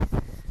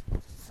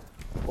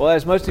Well,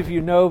 as most of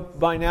you know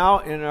by now,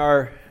 in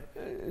our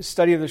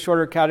study of the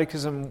Shorter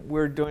Catechism,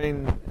 we're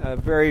doing a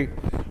very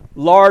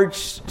large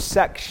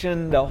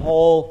section, the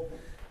whole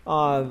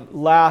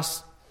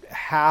last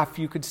half,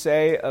 you could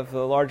say, of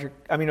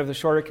the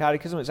Shorter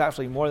Catechism. It's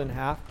actually more than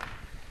half,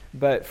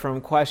 but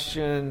from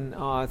question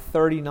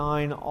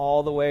 39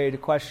 all the way to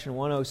question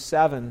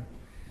 107,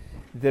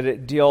 that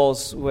it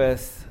deals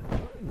with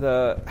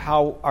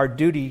how our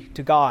duty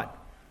to God.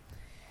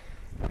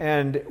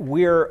 And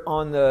we're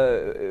on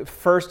the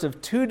first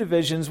of two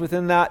divisions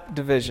within that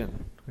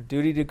division.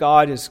 Duty to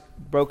God is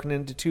broken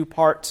into two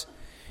parts.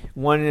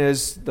 One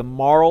is the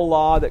moral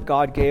law that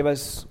God gave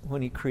us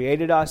when He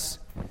created us.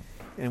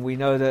 And we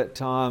know that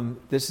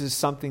this is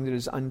something that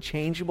is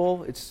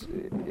unchangeable.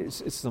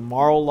 It's the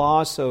moral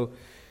law, so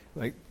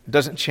it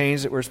doesn't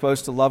change that we're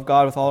supposed to love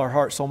God with all our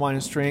heart, soul, mind,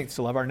 and strength,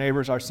 to love our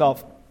neighbors,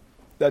 ourselves.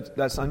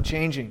 That's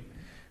unchanging.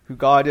 Who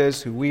God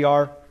is, who we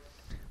are.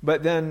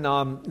 But then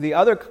the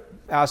other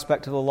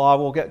aspect of the law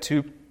we'll get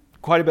to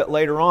quite a bit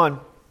later on,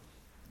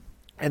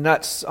 and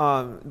that's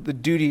the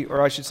duty,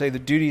 or I should say the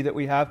duty that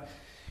we have,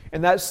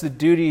 and that's the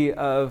duty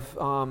of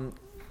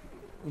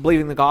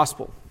believing the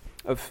gospel,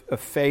 of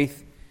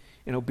faith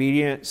and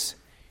obedience,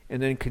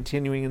 and then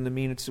continuing in the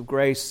means of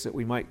grace, that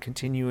we might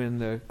continue in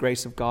the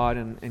grace of God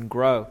and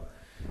grow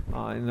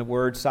in the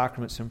word,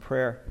 sacraments, and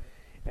prayer.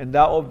 And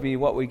that will be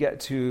what we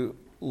get to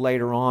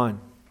later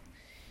on.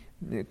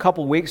 A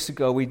couple weeks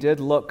ago, we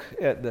did look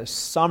at the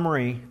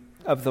summary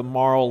of the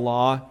moral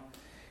law,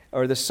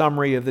 or the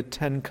summary of the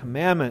Ten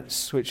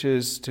Commandments, which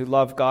is to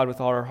love God with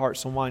all our heart,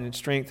 soul, mind, and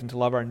strength, and to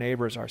love our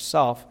neighbors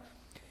ourselves.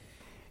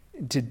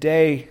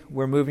 Today,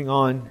 we're moving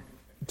on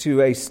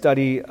to a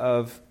study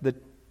of the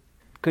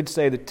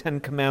Ten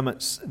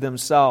Commandments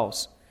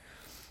themselves.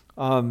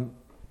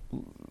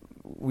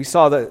 We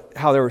saw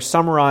how they were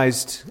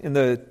summarized in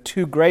the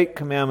two great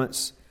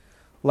commandments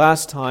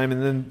last time,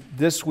 and then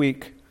this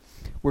week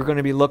we're going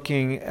to be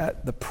looking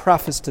at the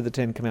preface to the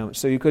Ten Commandments.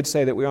 So you could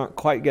say that we aren't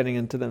quite getting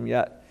into them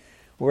yet.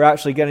 We're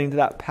actually getting to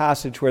that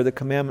passage where the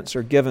commandments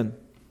are given.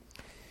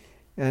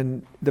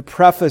 And the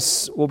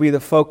preface will be the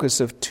focus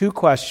of two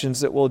questions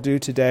that we'll do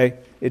today.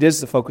 It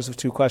is the focus of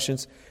two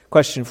questions,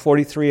 question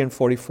 43 and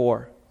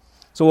 44.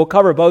 So we'll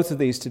cover both of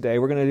these today.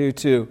 We're going to do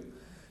two,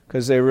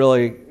 because they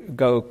really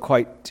go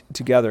quite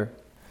together.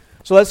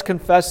 So let's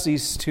confess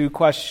these two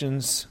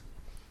questions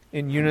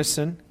in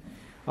unison.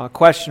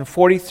 Question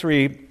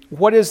 43,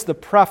 what is the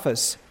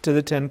preface to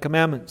the Ten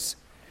Commandments?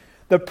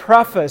 The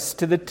preface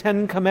to the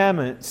Ten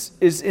Commandments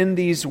is in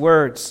these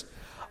words: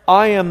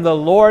 I am the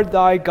Lord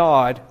thy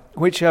God,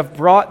 which have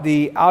brought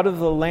thee out of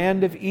the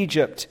land of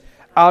Egypt,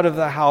 out of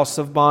the house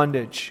of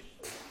bondage.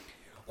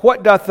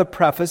 What doth the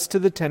preface to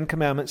the Ten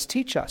Commandments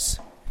teach us?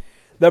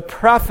 The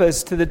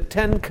preface to the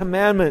Ten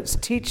Commandments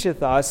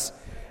teacheth us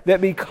that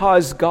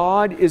because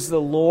God is the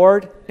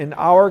Lord and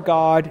our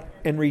God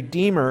and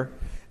Redeemer,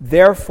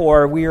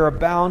 therefore we are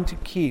bound to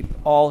keep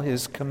all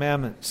His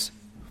commandments.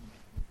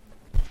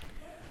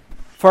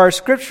 For our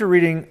scripture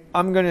reading,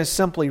 I'm going to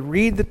simply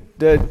read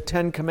the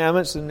Ten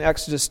Commandments in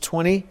Exodus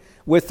 20,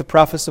 with the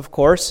preface, of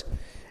course,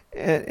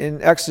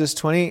 in Exodus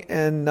 20.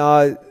 And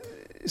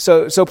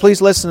so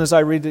please listen as I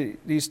read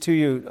these to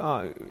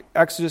you.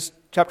 Exodus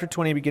chapter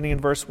 20, beginning in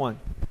verse 1.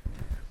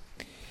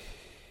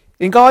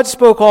 And God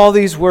spoke all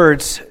these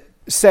words,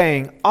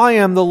 saying, I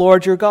am the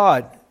Lord your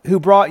God, who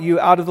brought you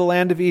out of the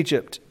land of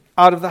Egypt,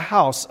 out of the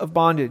house of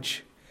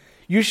bondage.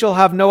 You shall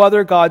have no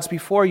other gods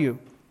before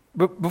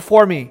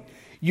me.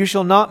 You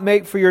shall not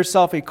make for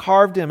yourself a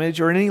carved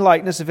image or any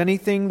likeness of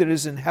anything that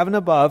is in heaven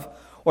above,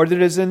 or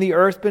that is in the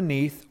earth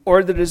beneath,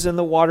 or that is in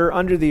the water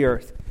under the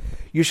earth.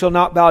 You shall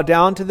not bow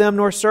down to them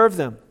nor serve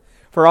them.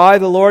 For I,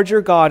 the Lord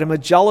your God, am a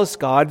jealous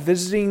God,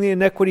 visiting the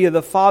iniquity of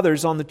the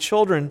fathers on the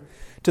children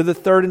to the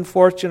third and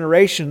fourth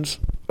generations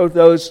of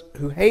those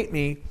who hate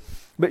me,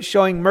 but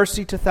showing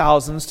mercy to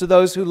thousands, to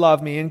those who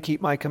love me and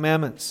keep my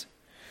commandments.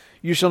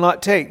 You shall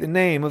not take the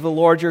name of the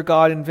Lord your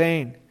God in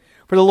vain,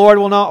 for the Lord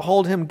will not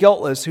hold him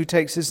guiltless who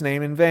takes His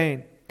name in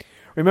vain.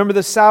 Remember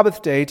the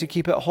Sabbath day to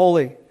keep it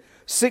holy.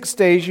 6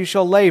 days you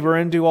shall labor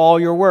and do all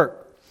your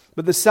work,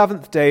 but the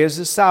seventh day is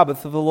the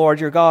Sabbath of the Lord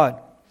your God.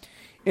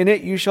 In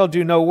it you shall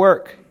do no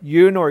work,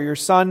 you nor your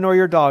son nor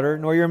your daughter,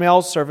 nor your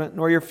male servant,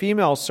 nor your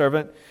female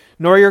servant,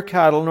 nor your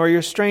cattle, nor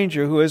your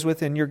stranger who is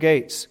within your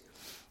gates.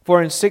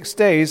 For in 6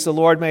 days the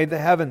Lord made the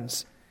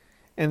heavens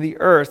and the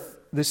earth,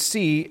 the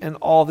sea, and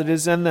all that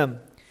is in them,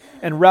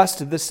 and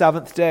rested the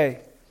seventh day.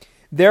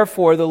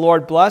 Therefore the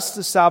Lord blessed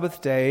the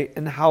Sabbath day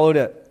and hallowed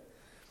it.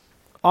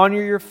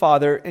 Honor your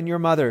father and your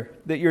mother,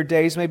 that your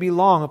days may be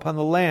long upon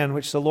the land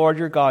which the Lord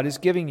your God is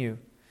giving you.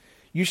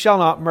 You shall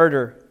not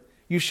murder.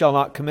 You shall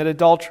not commit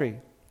adultery.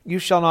 You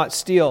shall not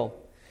steal.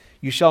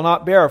 You shall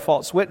not bear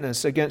false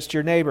witness against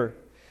your neighbor.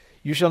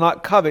 You shall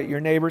not covet your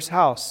neighbor's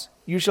house.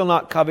 You shall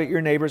not covet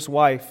your neighbor's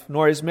wife,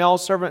 nor his male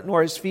servant,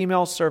 nor his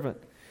female servant,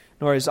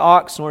 nor his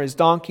ox, nor his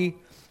donkey,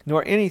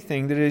 nor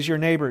anything that is your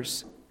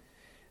neighbor's.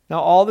 Now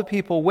all the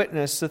people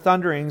witnessed the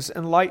thunderings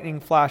and lightning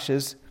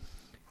flashes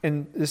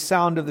and the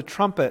sound of the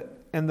trumpet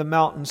and the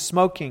mountain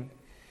smoking.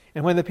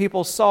 And when the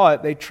people saw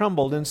it, they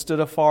trembled and stood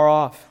afar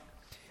off.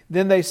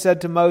 Then they said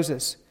to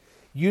Moses,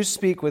 "You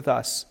speak with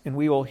us, and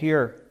we will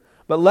hear.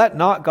 But let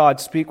not God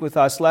speak with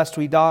us, lest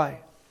we die."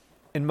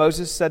 And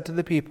Moses said to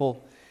the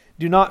people,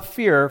 "Do not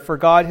fear, for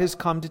God has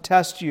come to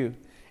test you,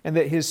 and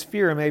that his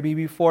fear may be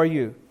before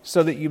you,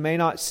 so that you may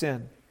not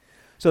sin."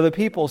 So the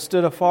people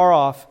stood afar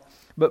off,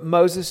 but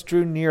Moses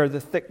drew near the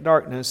thick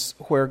darkness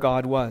where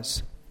God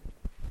was.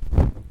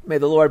 May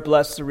the Lord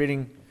bless the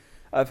reading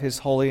of his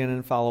holy and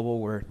infallible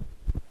word.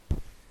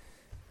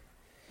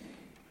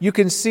 You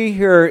can see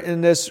here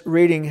in this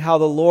reading how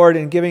the Lord,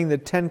 in giving the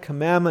Ten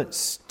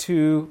Commandments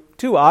to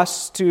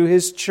us, to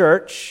his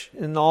church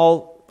in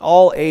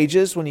all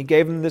ages, when he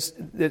gave them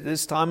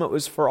this time it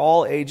was for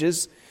all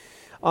ages,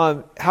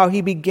 how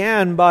he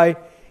began by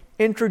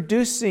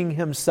introducing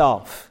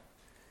himself,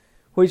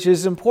 which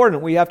is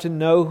important. We have to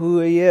know who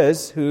he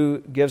is,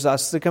 who gives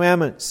us the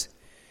commandments.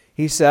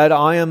 He said,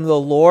 "I am the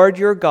Lord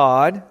your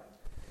God,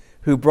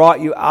 who brought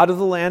you out of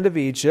the land of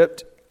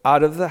Egypt,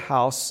 out of the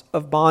house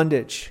of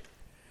bondage."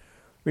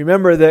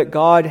 Remember that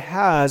God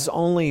has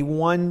only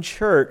one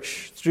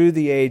church through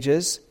the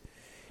ages,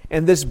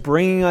 and this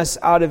bringing us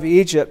out of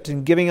Egypt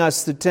and giving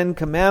us the Ten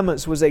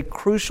Commandments was a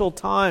crucial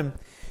time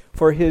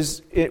for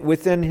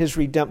within his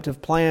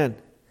redemptive plan.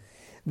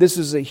 This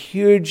was a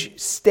huge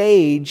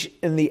stage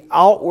in the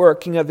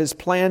outworking of his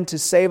plan to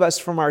save us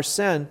from our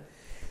sin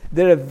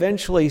that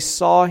eventually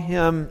saw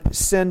him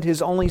send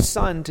his only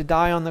Son to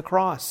die on the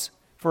cross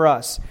for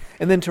us,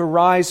 and then to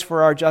rise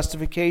for our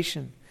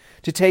justification,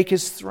 to take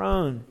his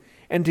throne,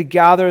 and to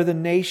gather the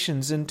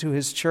nations into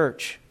his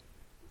church.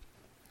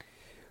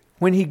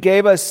 When he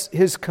gave us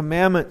his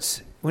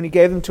commandments, when he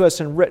gave them to us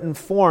in written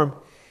form,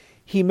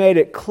 he made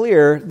it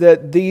clear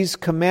that these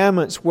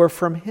commandments were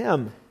from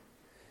him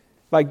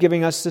by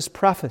giving us this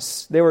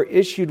preface. They were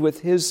issued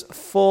with his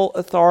full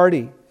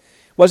authority.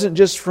 It wasn't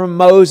just from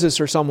Moses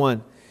or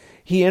someone.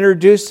 He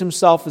introduced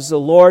himself as the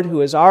Lord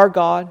who is our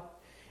God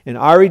and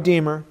our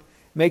Redeemer,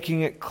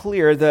 making it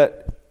clear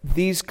that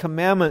these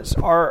commandments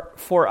are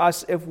for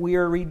us if we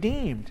are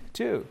redeemed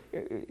too.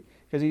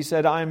 Because he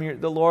said, "I am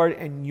the Lord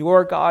and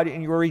your God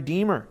and your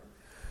Redeemer."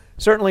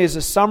 Certainly as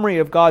a summary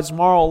of God's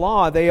moral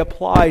law, they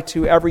apply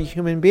to every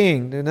human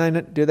being,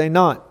 do they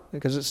not?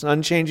 Because it's an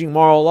unchanging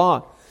moral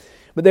law.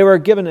 But they were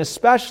given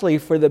especially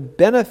for the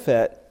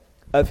benefit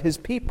of his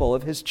people,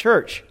 of his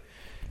church,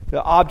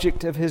 the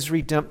object of his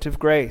redemptive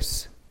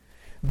grace.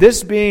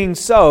 This being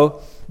so,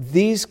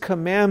 these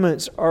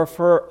commandments are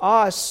for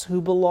us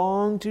who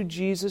belong to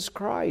Jesus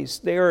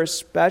Christ. They are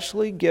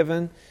especially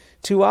given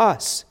to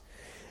us.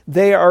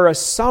 They are a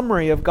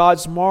summary of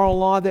God's moral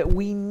law that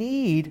we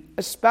need,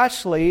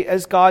 especially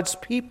as God's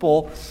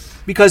people,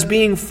 because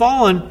being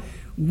fallen,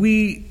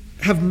 we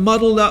have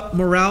muddled up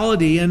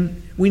morality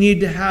and we need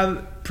to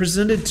have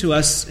presented to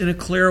us in a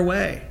clear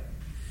way.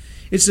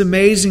 It's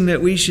amazing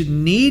that we should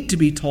need to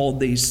be told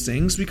these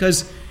things,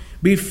 because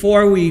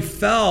before we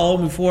fell,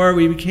 before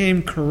we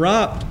became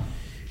corrupt,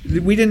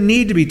 we didn't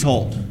need to be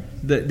told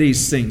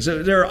these things.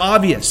 They're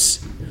obvious.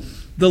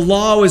 The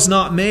law was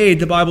not made,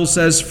 the Bible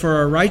says,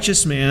 for a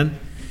righteous man.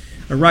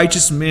 A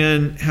righteous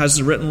man has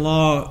the written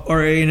law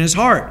already in his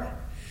heart.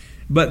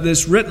 But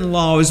this written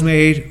law is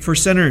made for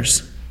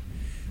sinners.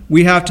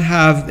 We have to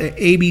have the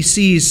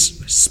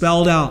ABCs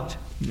spelled out.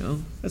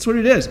 That's what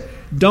it is.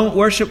 Don't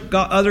worship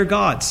other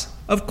gods.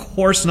 Of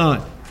course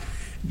not.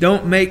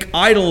 Don't make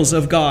idols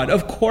of God.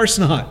 Of course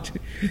not.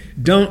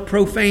 Don't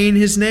profane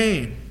his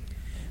name.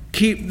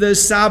 Keep the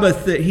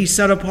Sabbath that he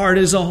set apart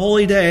as a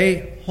holy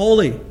day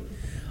holy.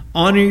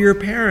 Honor your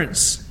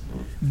parents.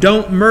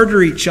 Don't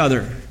murder each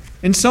other.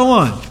 And so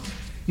on.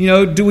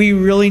 Do we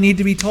really need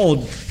to be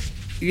told?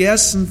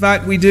 Yes, in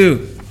fact, we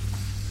do.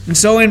 And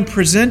so in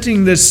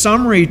presenting this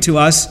summary to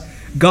us,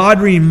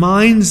 God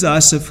reminds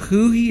us of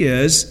who he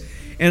is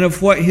and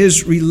of what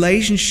his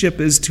relationship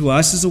is to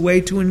us as a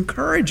way to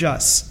encourage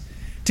us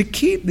to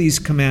keep these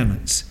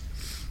commandments.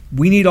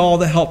 We need all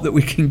the help that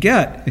we can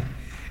get.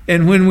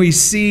 And when we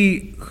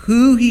see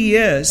who he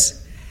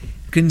is,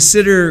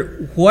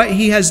 consider what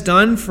he has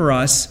done for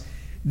us,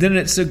 then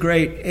it's a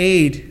great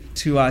aid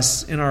to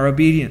us in our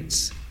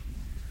obedience.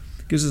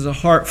 It gives us a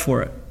heart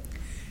for it.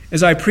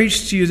 As I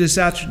preach to you this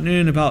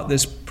afternoon about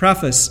this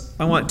preface,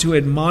 I want to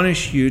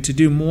admonish you to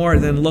do more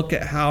than look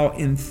at how,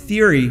 in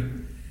theory,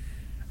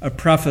 a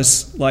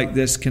preface like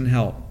this can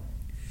help.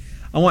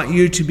 I want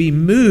you to be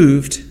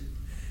moved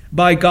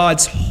by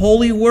God's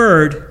holy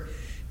word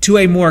to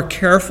a more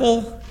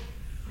careful,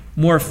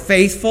 more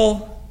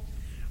faithful,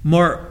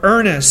 more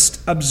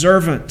earnest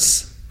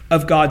observance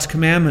of God's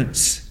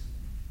commandments.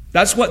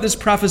 That's what this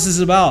preface is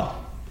about.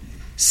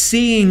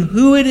 Seeing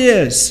who it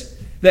is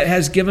that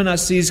has given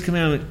us these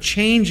commandments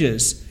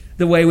changes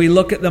the way we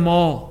look at them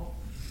all.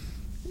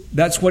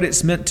 That's what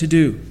it's meant to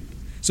do.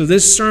 So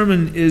this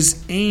sermon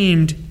is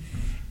aimed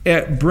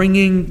at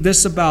bringing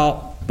this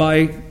about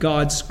by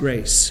God's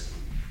grace.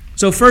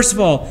 So first of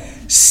all,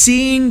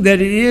 seeing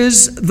that it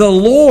is the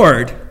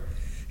Lord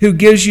who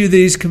gives you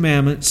these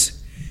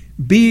commandments,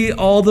 be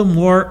all the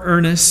more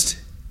earnest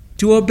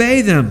to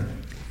obey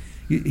them.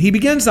 He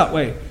begins that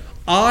way.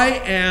 I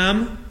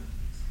am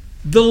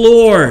the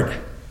Lord.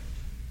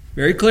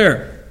 Very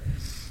clear.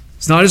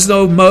 It's not as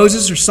though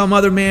Moses or some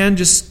other man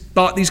just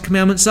thought these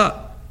commandments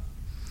up.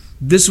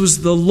 This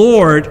was the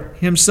Lord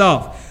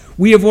himself.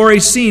 We have already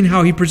seen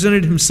how he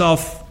presented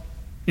himself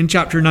in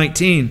chapter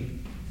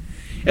 19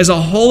 as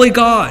a holy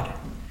God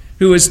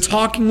who was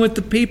talking with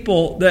the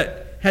people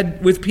that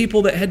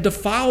had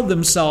defiled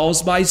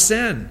themselves by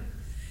sin.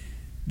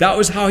 That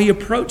was how he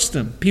approached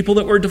them, people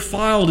that were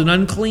defiled and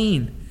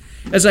unclean.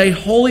 As a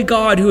holy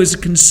God who is a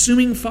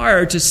consuming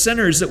fire to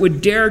sinners that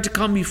would dare to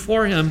come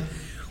before him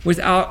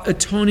without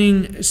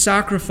atoning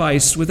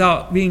sacrifice,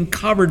 without being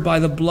covered by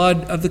the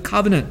blood of the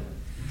covenant.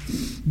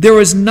 There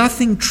was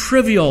nothing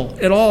trivial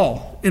at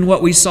all in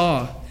what we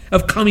saw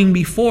of coming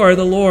before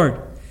the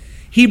Lord.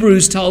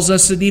 Hebrews tells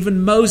us that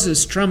even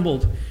Moses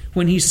trembled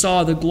when he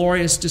saw the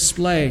glorious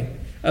display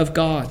of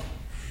God.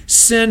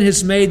 Sin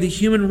has made the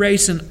human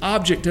race an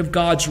object of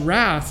God's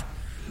wrath,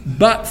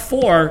 but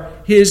for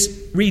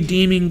his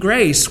redeeming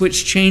grace,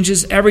 which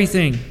changes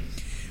everything.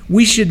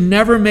 We should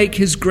never make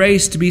his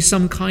grace to be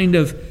some kind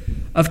of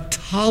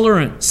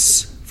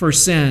tolerance for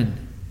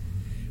sin.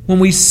 When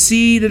we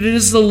see that it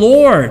is the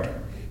Lord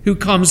who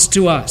comes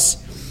to us,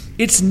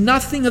 it's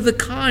nothing of the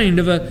kind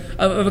of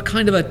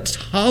a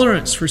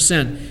tolerance for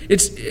sin.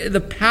 It's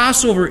the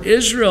Passover.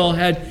 Israel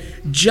had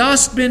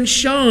just been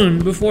shown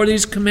before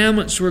these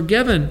commandments were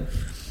given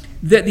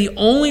that the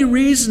only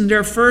reason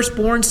their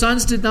firstborn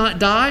sons did not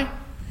die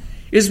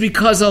is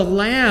because a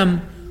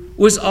lamb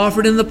was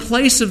offered in the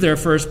place of their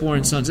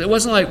firstborn sons. It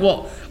wasn't like,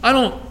 well,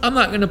 I'm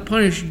not going to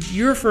punish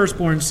your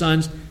firstborn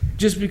sons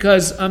just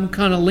because I'm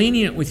kind of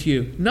lenient with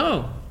you.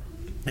 No.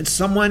 And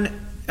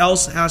someone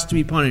else has to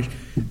be punished.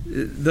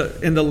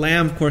 And the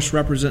lamb, of course,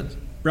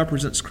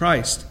 represents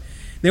Christ.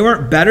 They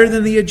weren't better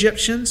than the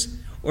Egyptians,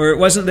 or it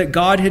wasn't that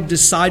God had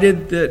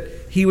decided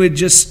that he would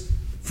just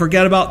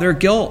forget about their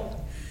guilt.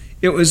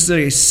 It was that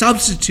a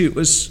substitute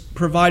was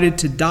provided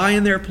to die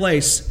in their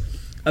place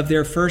of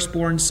their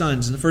firstborn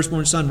sons. And the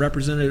firstborn son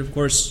represented, of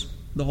course,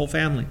 the whole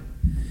family.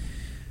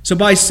 So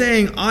by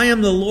saying, I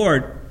am the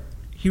Lord,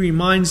 he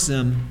reminds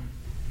them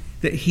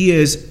that he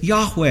is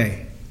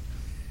Yahweh.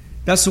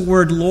 That's the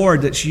word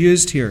Lord that's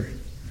used here.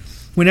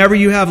 Whenever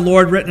you have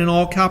Lord written in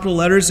all capital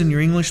letters in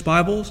your English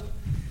Bibles,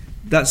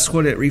 that's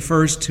what it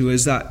refers to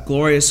as that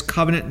glorious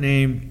covenant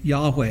name,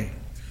 Yahweh.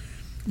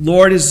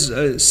 Lord is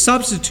a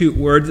substitute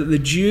word that the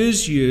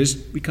Jews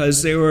used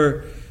because they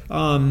were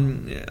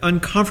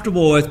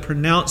uncomfortable with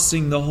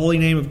pronouncing the holy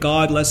name of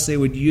God lest they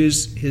would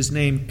use his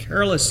name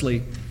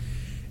carelessly.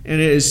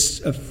 And it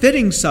is a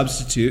fitting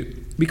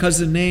substitute because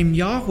the name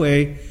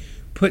Yahweh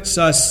points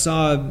us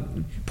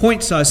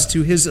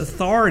to his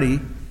authority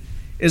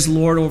as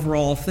Lord over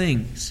all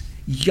things.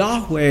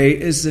 Yahweh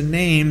is the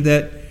name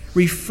that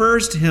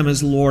refers to him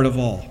as Lord of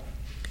all.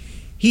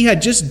 He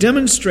had just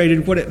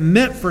demonstrated what it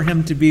meant for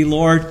him to be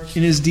Lord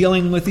in his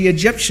dealing with the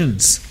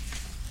Egyptians.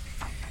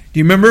 Do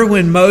you remember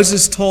when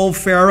Moses told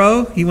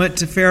Pharaoh, he went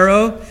to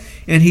Pharaoh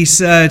and he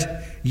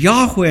said,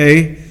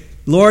 Yahweh,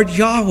 Lord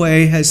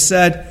Yahweh has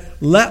said,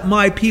 let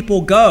my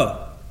people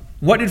go.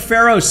 What did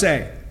Pharaoh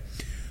say?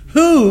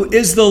 Who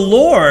is the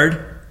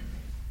Lord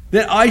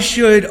that I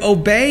should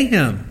obey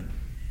him?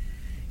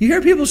 You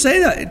hear people say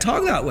that,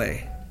 talk that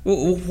way.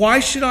 Well, why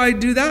should I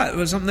do that? It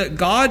was something that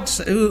God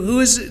said. Who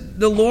is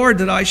the Lord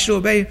that I should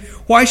obey?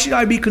 Why should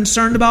I be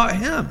concerned about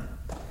him?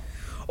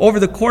 Over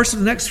the course of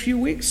the next few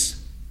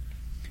weeks,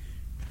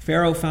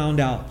 Pharaoh found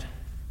out.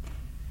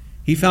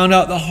 He found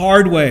out the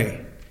hard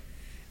way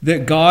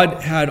that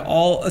God had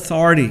all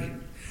authority.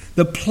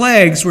 The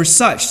plagues were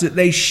such that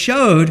they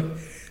showed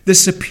the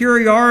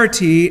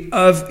superiority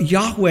of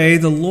Yahweh,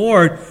 the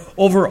Lord,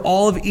 over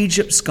all of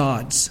Egypt's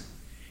gods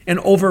and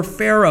over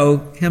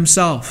Pharaoh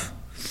himself.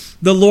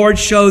 The Lord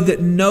showed that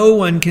no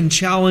one can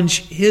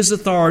challenge his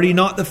authority,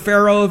 not the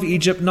Pharaoh of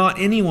Egypt, not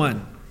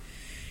anyone.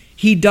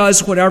 He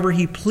does whatever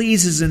he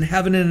pleases in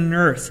heaven and in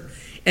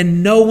earth,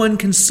 and no one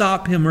can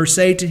stop him or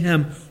say to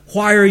him,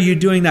 why are you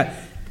doing that?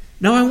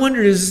 Now I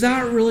wonder, does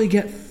that really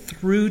get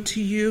through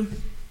to you?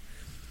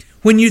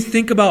 When you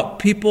think about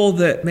people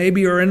that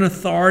maybe are in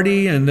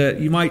authority and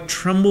that you might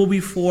tremble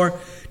before,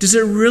 does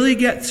it really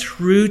get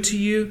through to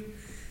you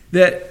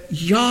that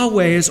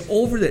Yahweh is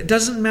over that? It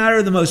doesn't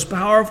matter the most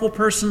powerful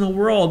person in the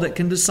world that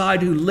can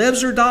decide who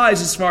lives or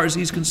dies as far as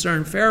he's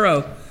concerned.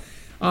 Pharaoh,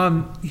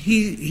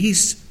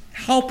 he's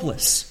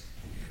helpless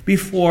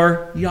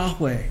before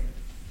Yahweh.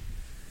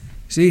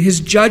 See, his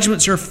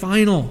judgments are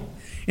final,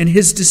 and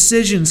his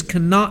decisions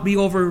cannot be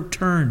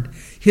overturned.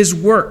 His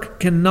work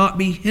cannot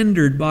be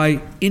hindered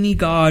by any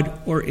god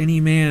or any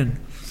man.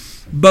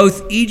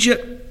 Both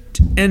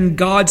Egypt and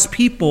God's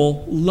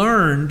people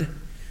learned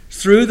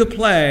through the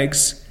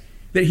plagues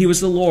that he was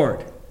the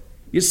Lord.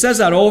 It says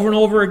that over and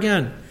over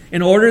again,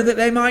 in order that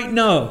they might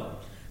know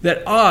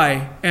that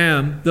I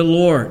am the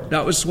Lord.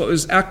 That was what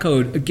was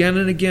echoed again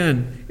and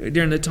again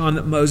during the time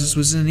that Moses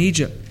was in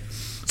Egypt.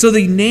 So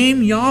the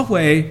name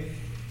Yahweh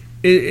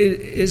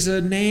is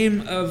a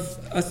name of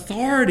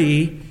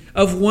authority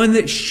of one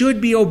that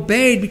should be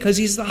obeyed because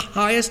he's the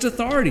highest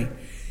authority.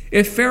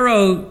 If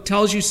Pharaoh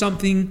tells you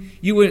something,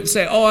 you wouldn't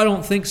say, oh, I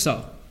don't think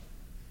so.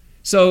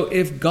 So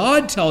if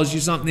God tells you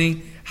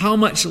something, how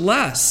much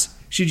less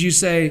should you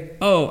say,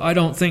 oh, I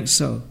don't think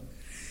so?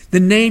 The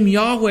name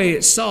Yahweh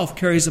itself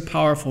carries a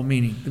powerful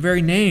meaning. The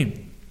very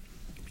name.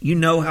 You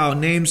know how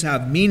names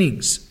have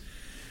meanings.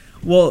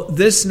 Well,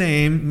 this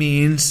name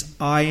means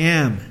I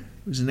am.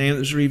 It was a name that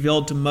was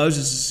revealed to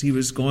Moses as he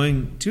was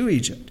going to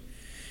Egypt.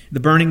 The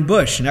burning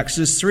bush in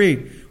Exodus 3,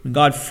 when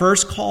God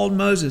first called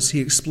Moses, he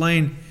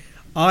explained,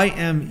 I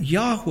am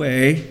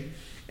Yahweh,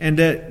 and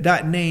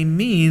that name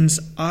means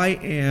I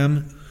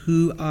am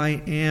who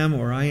I am,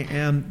 or I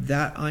am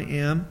that I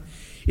am.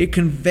 It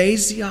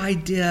conveys the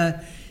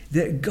idea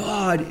that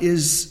God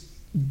is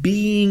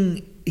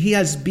being, he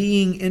has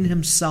being in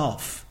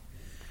himself.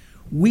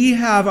 We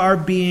have our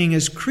being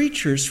as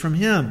creatures from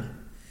him,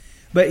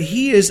 but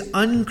he is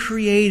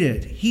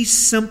uncreated. He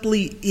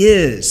simply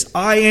is.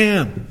 I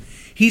am.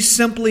 He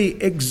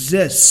simply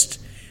exists.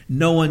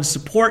 No one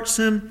supports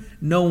him.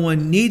 No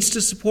one needs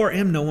to support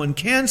him. No one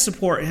can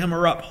support him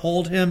or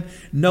uphold him.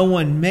 No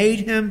one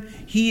made him.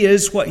 He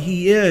is what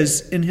he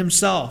is in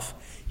himself.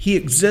 He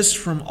exists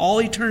from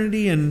all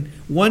eternity in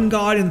one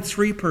God in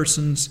three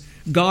persons.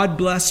 God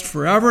blessed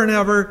forever and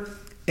ever.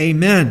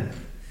 Amen.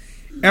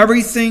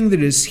 Everything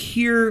that is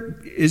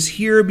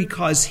here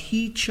because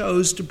he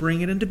chose to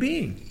bring it into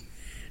being.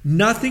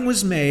 Nothing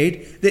was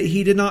made that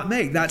he did not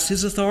make. That's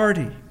his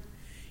authority.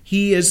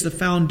 He is the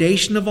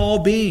foundation of all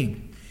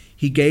being.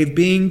 He gave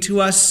being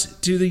to us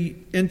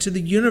into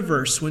the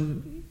universe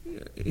when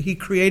he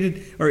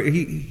created, or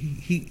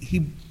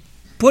he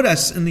put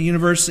us in the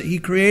universe that he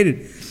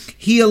created.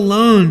 He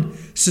alone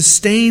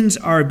sustains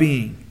our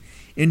being.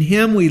 In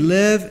him we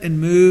live and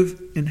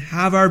move and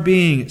have our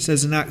being, it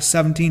says in Acts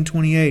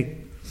 17:28.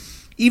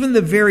 Even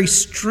the very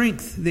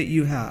strength that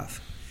you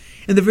have,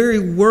 and the very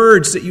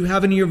words that you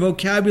have in your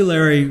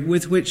vocabulary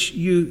with which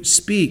you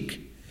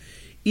speak,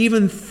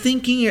 even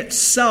thinking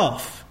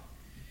itself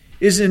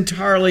is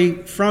entirely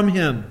from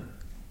him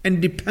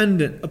and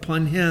dependent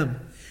upon him.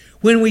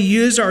 When we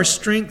use our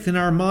strength and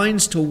our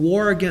minds to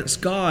war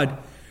against God,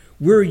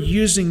 we're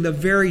using the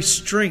very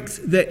strength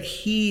that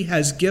he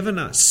has given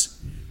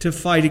us to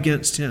fight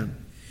against him.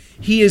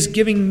 He is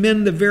giving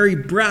men the very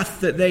breath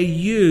that they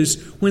use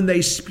when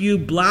they spew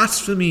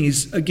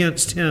blasphemies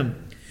against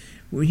him.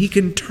 He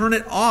can turn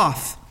it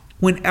off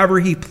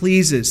whenever he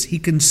pleases. He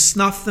can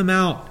snuff them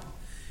out.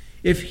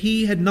 If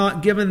he had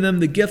not given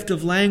them the gift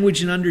of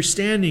language and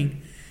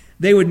understanding,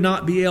 they would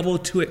not be able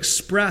to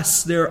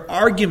express their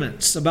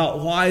arguments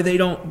about why they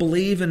don't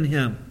believe in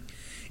him.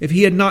 If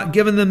he had not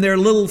given them their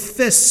little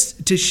fists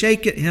to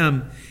shake at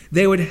him,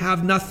 they would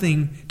have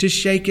nothing to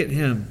shake at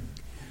him.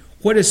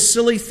 What a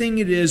silly thing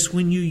it is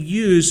when you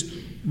use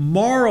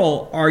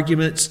moral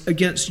arguments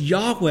against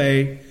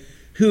Yahweh,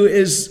 who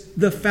is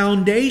the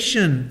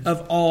foundation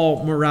of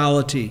all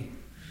morality.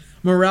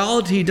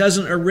 Morality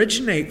doesn't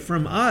originate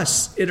from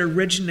us. It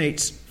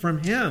originates from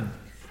him,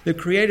 the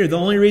Creator. The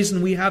only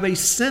reason we have a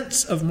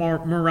sense of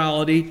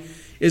morality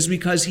is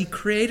because he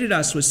created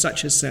us with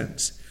such a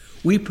sense.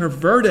 We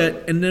pervert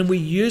it and then we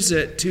use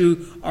it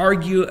to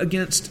argue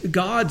against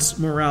God's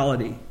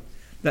morality.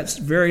 That's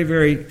very,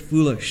 very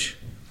foolish.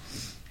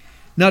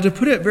 Now, to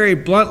put it very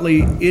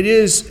bluntly, it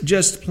is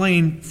just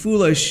plain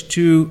foolish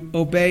to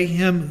obey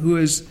him who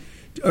is,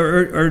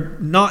 or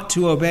not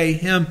to obey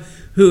him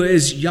who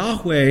is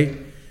Yahweh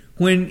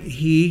when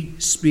he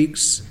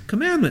speaks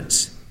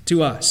commandments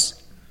to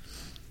us.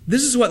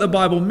 This is what the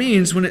Bible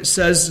means when it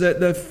says that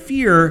the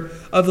fear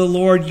of the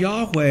Lord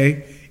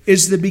Yahweh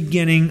is the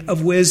beginning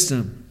of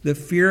wisdom. The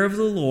fear of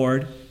the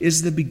Lord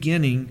is the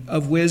beginning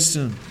of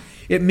wisdom.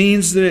 It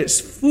means that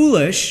it's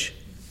foolish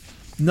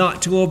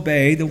not to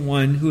obey the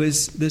one who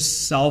is the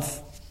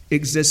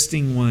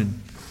self-existing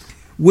one.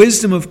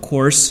 Wisdom, of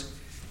course,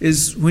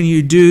 is when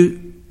you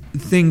do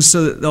things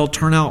so that they'll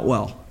turn out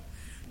well.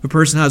 If a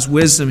person has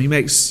wisdom, he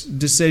makes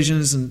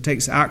decisions and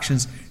takes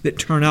actions that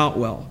turn out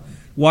well.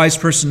 A wise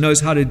person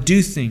knows how to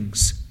do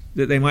things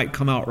that they might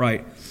come out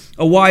right.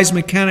 A wise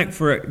mechanic,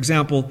 for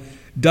example,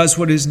 does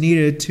what is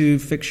needed to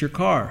fix your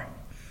car.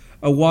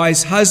 A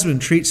wise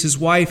husband treats his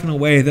wife in a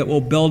way that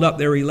will build up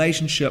their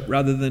relationship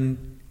rather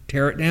than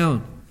tear it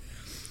down.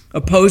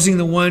 Opposing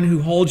the one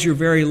who holds your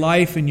very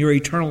life and your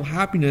eternal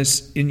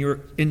happiness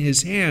in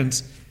his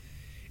hands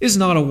is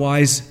not a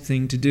wise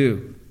thing to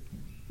do.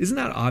 Isn't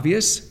that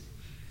obvious?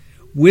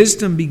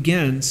 Wisdom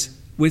begins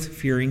with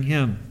fearing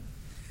him.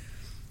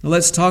 Now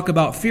let's talk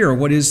about fear.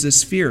 What is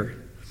this fear?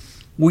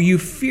 Well, you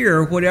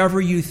fear whatever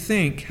you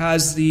think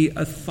has the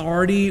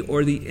authority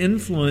or the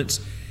influence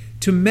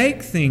to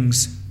make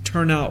things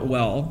turn out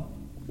well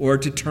or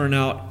to turn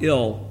out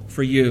ill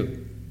for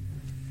you.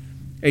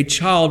 A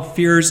child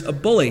fears a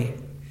bully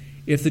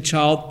if the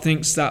child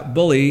thinks that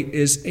bully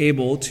is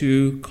able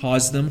to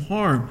cause them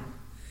harm.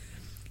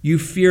 You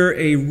fear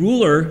a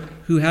ruler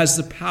who has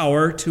the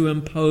power to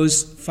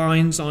impose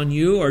fines on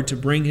you or to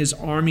bring his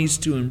armies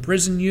to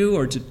imprison you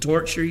or to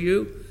torture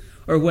you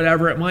or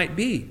whatever it might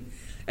be.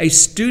 A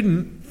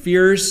student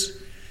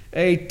fears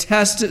a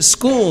test at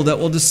school that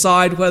will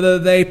decide whether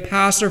they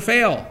pass or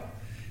fail.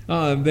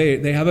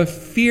 They have a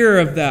fear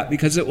of that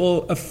because it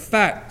will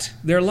affect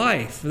their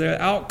life, their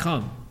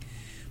outcome.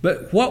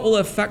 But what will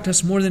affect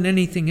us more than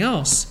anything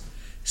else?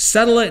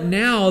 Settle it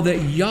now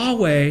that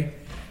Yahweh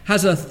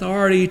has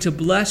authority to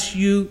bless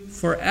you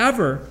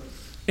forever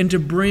and to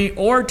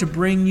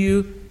bring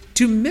you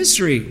to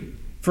misery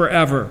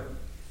forever.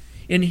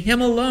 In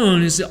Him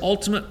alone is the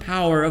ultimate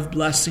power of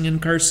blessing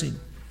and cursing.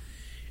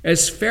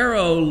 As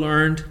Pharaoh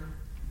learned,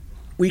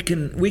 we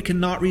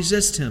cannot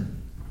resist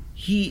him.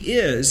 He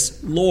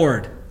is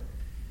Lord.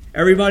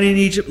 Everybody in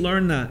Egypt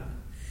learned that.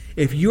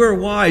 If you are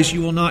wise,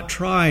 you will not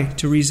try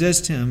to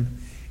resist him.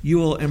 You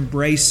will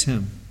embrace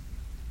him.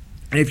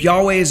 And if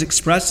Yahweh has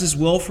expressed his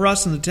will for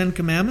us in the Ten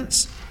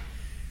Commandments,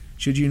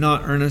 should you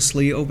not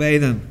earnestly obey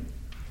them?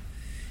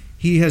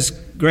 He has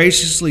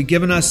graciously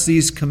given us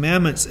these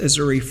commandments as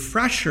a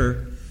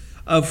refresher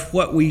of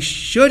what we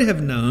should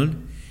have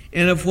known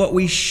and of what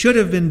we should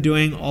have been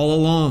doing all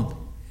along.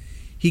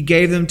 He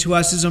gave them to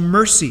us as a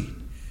mercy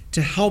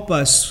to help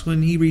us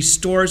when he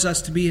restores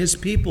us to be his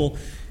people,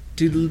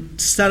 to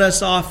set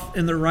us off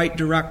in the right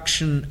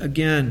direction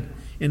again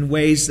in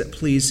ways that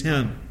please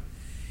him.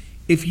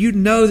 If you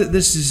know that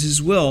this is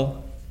his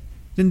will,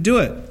 then do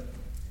it.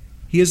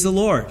 He is the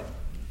Lord.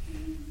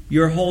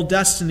 Your whole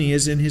destiny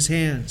is in his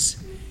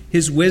hands.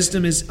 His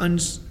wisdom is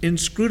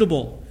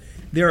inscrutable.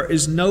 There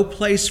is no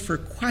place for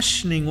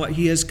questioning what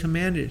he has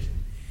commanded.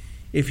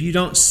 If you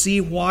don't see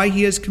why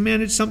he has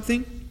commanded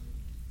something,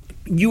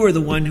 you are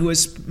the one who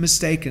is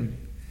mistaken.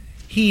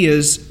 He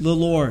is the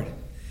Lord.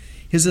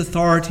 His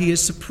authority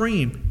is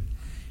supreme.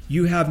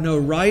 You have no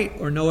right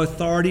or no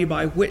authority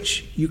by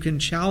which you can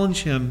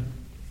challenge him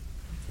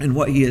and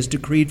what he has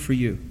decreed for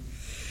you.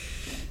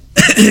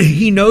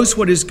 He knows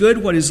what is good,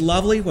 what is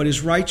lovely, what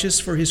is righteous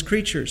for his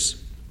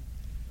creatures.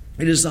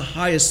 It is the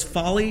highest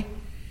folly,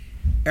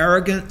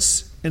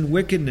 arrogance, and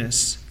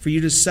wickedness for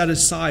you to set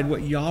aside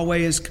what Yahweh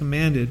has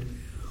commanded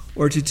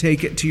or to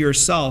take it to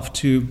yourself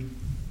to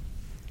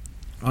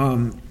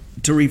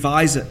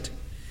revise it.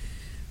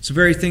 It's the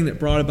very thing that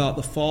brought about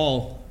the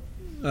fall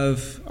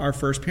of our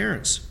first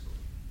parents.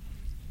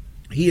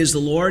 He is the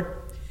Lord.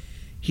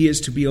 He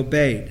is to be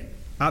obeyed,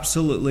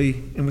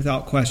 absolutely and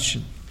without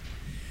question.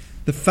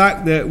 The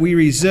fact that we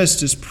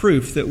resist is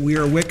proof that we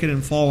are wicked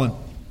and fallen.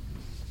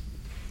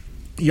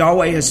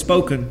 Yahweh has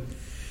spoken.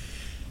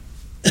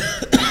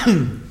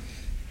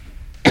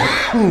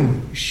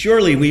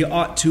 Surely we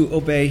ought to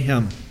obey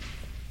him.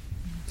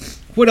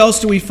 What else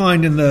do we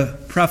find in the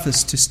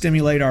preface to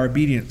stimulate our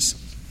obedience?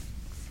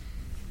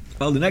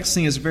 Well, the next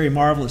thing is a very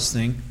marvelous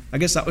thing. I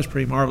guess that was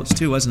pretty marvelous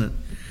too, wasn't it?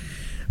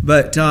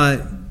 But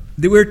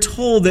we're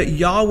told that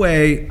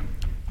Yahweh,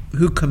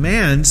 who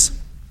commands,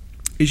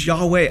 is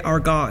Yahweh our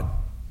God.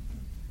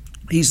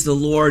 He's the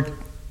Lord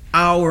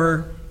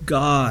our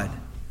God.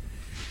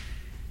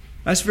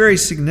 That's very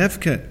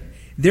significant.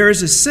 There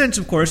is a sense,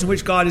 of course, in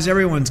which God is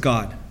everyone's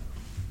God.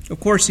 Of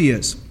course he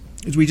is.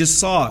 As we just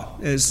saw,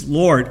 as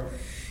Lord,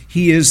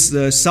 he is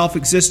the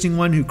self-existing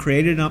one who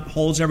created and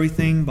upholds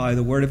everything by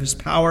the word of his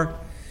power.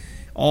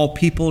 All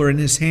people are in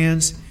his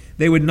hands.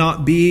 They could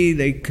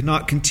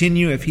not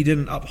continue if he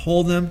didn't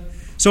uphold them.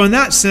 So in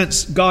that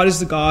sense, God is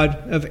the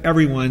God of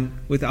everyone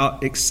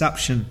without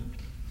exception.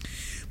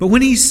 But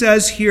when he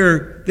says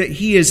here that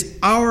he is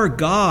our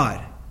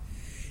God,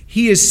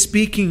 he is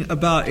speaking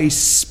about a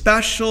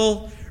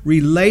special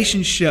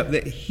relationship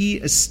that he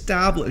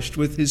established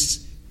with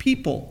his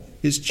people,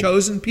 his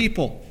chosen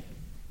people.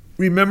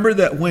 Remember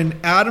that when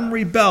Adam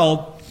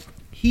rebelled,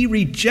 he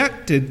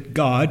rejected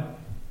God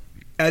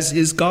as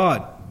his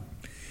God.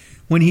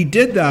 When he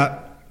did that,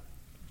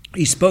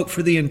 he spoke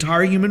for the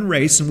entire human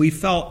race, and we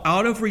fell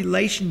out of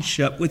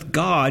relationship with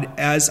God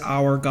as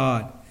our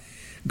God.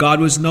 God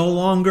was no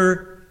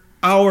longer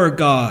our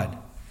God.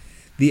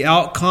 The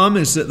outcome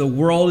is that the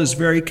world is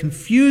very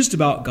confused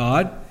about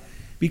God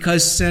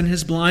because sin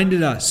has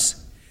blinded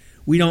us.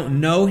 We don't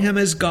know him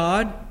as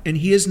God, and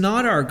he is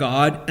not our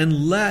God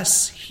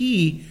unless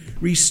he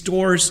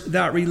restores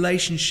that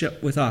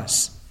relationship with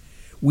us.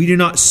 We do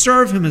not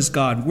serve him as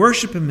God,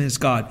 worship him as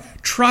God,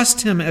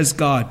 trust him as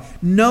God,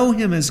 know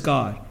him as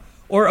God,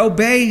 or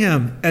obey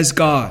him as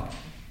God.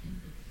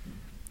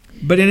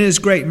 But in his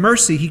great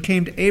mercy, he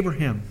came to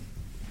Abraham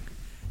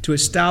to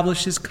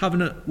establish his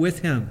covenant with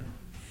him.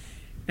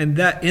 And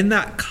that in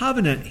that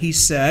covenant, he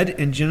said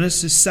in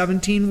Genesis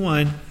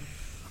 17:1,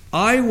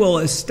 I will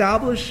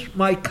establish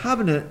my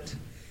covenant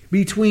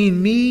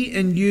between me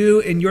and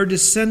you and your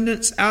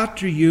descendants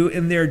after you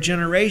in their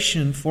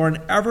generation for an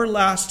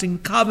everlasting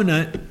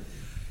covenant.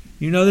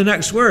 You know the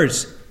next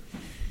words.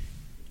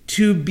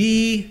 To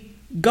be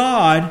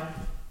God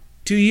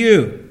to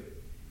you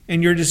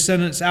and your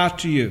descendants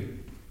after you.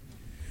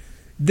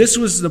 This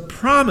was the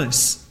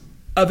promise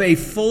of a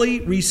fully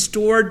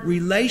restored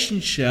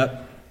relationship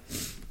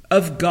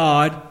of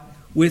God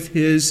with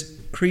his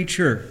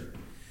creature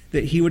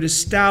that he would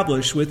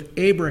establish with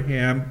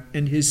Abraham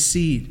and his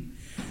seed.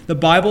 The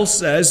Bible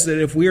says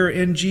that if we are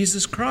in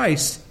Jesus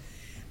Christ,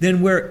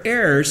 then we're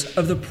heirs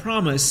of the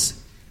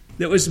promise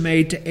that was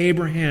made to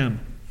Abraham.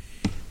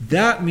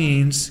 That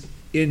means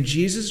in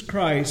Jesus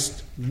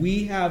Christ,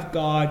 we have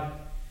God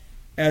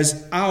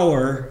as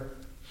our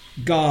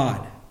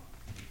God.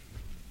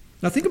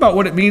 Now think about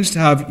what it means to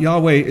have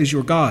Yahweh as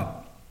your God.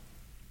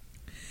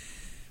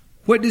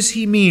 What does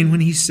he mean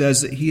when he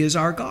says that he is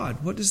our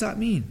God? What does that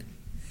mean?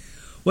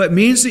 Well, it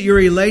means that your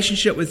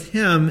relationship with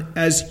him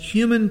as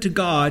human to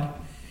God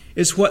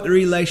is what the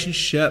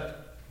relationship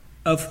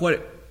of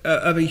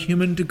a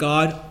human to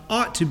God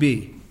ought to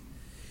be.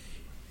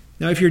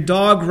 Now, if your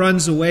dog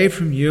runs away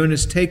from you and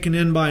is taken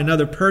in by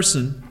another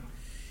person,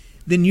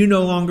 then you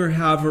no longer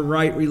have a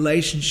right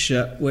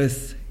relationship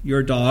with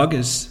your dog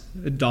as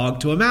a dog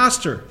to a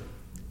master,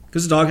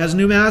 because the dog has a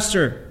new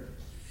master.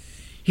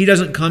 He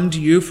doesn't come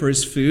to you for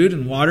his food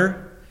and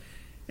water,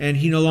 and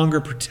he no longer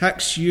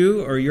protects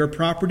you or your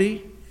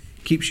property,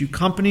 keeps you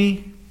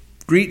company,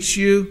 greets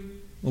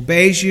you,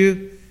 obeys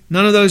you.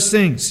 None of those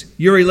things.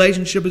 Your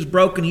relationship is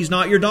broken. He's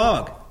not your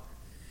dog.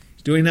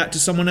 He's doing that to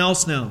someone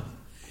else now.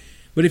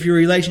 But if your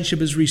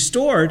relationship is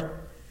restored,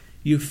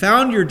 you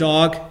found your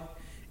dog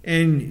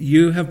and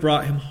you have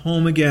brought him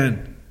home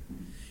again.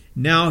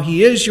 Now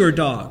he is your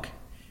dog.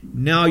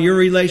 Now your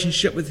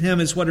relationship with him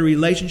is what a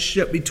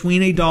relationship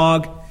between a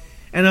dog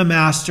and a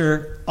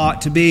master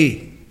ought to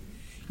be.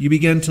 You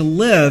begin to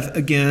live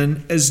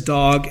again as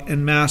dog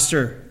and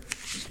master.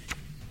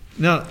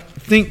 Now,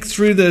 think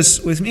through this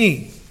with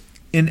me.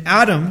 In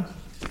Adam,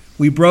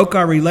 we broke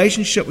our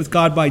relationship with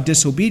God by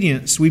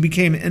disobedience. We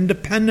became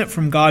independent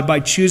from God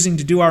by choosing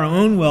to do our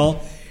own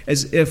will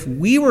as if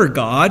we were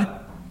God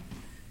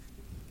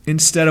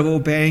instead of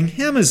obeying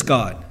him as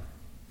God.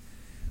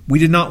 We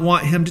did not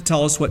want him to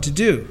tell us what to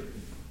do.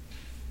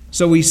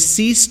 So we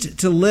ceased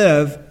to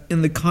live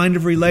in the kind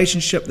of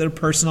relationship that a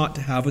person ought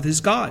to have with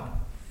his God.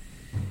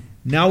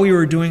 Now we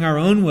were doing our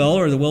own will,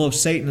 or the will of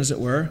Satan, as it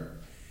were,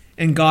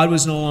 and God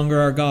was no longer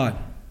our God.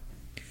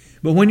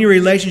 But when your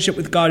relationship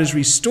with God is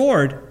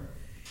restored,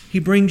 he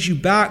brings you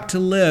back to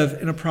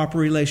live in a proper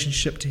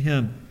relationship to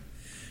him.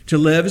 To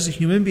live as a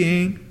human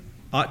being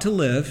ought to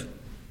live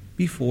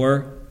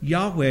before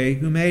Yahweh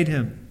who made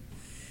him.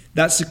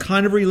 That's the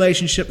kind of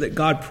relationship that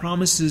God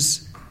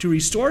promises to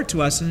restore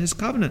to us in his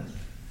covenant.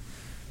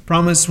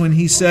 Promise when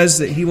he says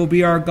that he will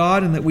be our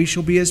God and that we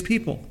shall be his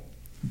people.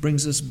 It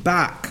brings us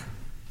back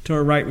to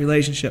a right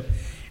relationship.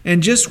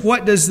 And just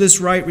what does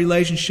this right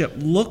relationship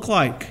look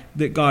like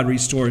that God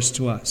restores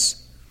to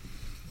us?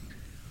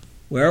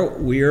 Well,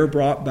 we are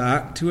brought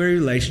back to a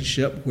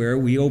relationship where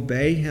we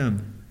obey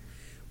him.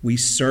 We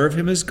serve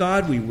him as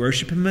God. We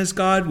worship him as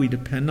God. We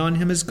depend on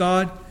him as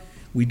God.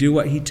 We do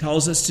what he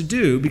tells us to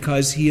do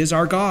because he is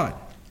our God.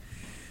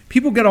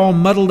 People get all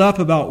muddled up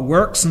about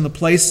works and the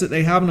place that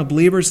they have in a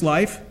believer's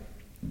life.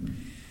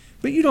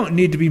 But you don't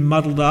need to be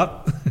muddled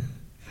up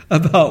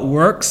about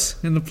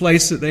works and the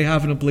place that they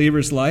have in a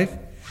believer's life.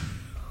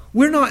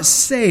 We're not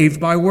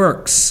saved by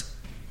works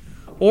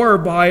or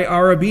by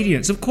our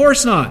obedience. Of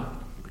course not.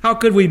 How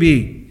could we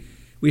be?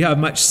 We have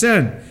much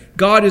sin.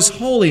 God is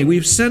holy.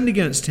 We've sinned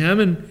against him,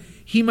 and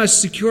he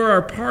must secure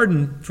our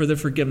pardon for the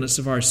forgiveness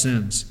of our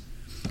sins.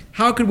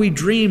 How could we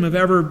dream of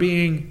ever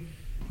being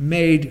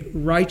made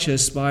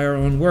righteous by our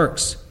own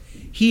works?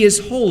 He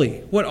is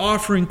holy. What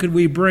offering could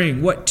we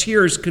bring? What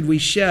tears could we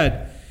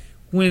shed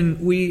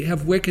when we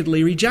have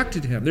wickedly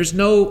rejected him? There's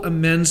no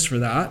amends for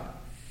that.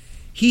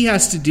 He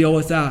has to deal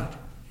with that.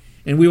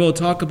 And we will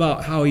talk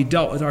about how he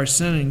dealt with our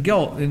sin and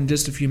guilt in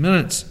just a few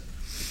minutes.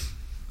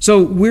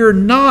 So we're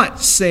not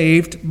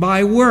saved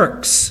by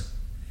works,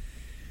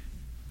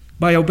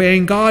 by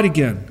obeying God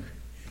again.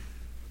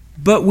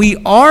 But we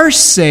are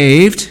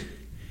saved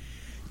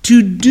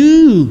to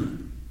do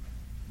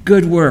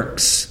good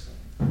works.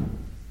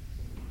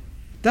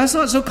 That's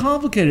not so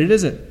complicated,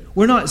 is it?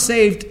 We're not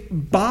saved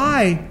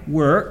by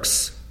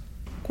works.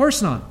 Of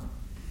course not.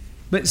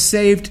 But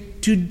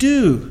saved to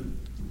do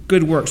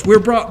good works. We're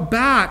brought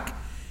back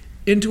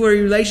into a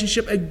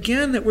relationship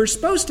again that we're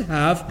supposed to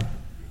have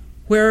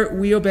where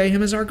we obey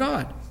him as our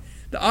God.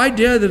 The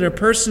idea that a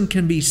person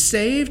can be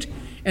saved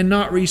and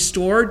not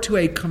restored to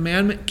a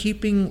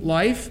commandment-keeping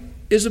life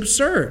is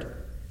absurd.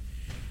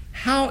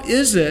 How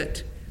is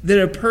it that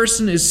a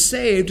person is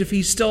saved if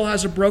he still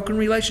has a broken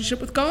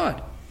relationship with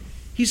God?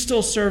 He's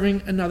still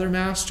serving another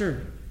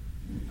master.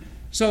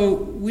 So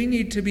we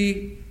need to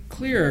be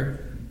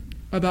clear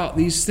about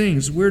these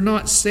things. We're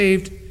not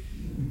saved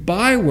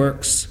by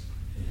works,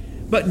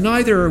 but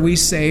neither are we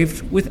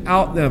saved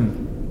without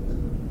them.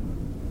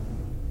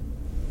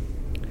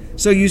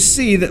 So you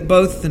see that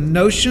both the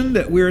notion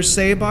that we are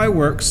saved by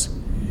works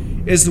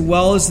as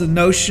well as the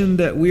notion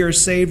that we are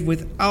saved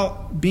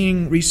without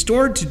being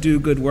restored to do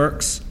good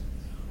works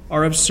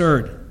are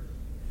absurd.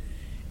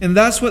 And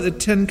that's what the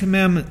Ten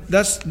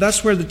Commandments,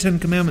 that's where the Ten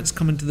Commandments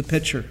come into the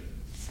picture.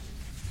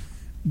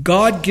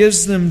 God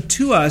gives them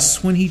to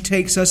us when he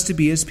takes us to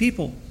be his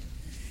people.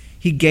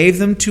 He gave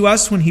them to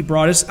us when he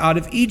brought us out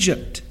of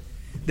Egypt,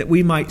 that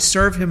we might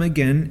serve him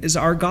again as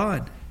our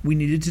God. We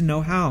needed to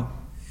know how.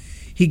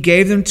 He He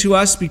gave them to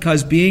us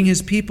because being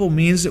his people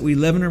means that we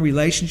live in a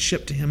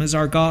relationship to him as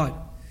our God.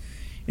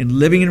 And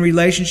living in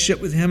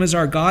relationship with him as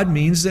our God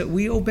means that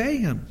we obey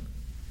him.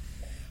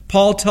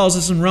 Paul tells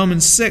us in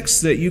Romans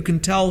 6 that you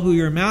can tell who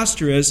your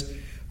master is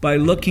by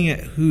looking at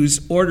whose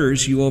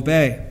orders you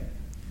obey.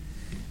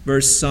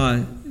 Romans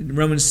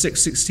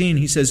 6:16,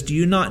 he says, "Do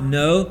you not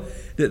know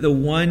that the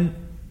one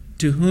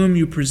to whom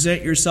you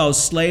present yourselves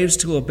slaves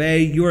to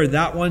obey, you are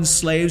that one's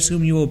slaves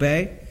whom you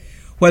obey,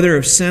 whether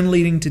of sin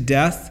leading to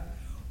death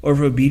or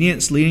of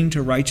obedience leading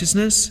to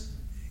righteousness?"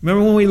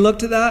 Remember when we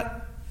looked at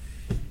that?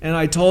 And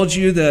I told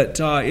you that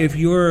if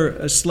you're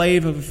a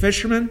slave of a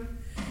fisherman,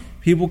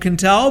 people can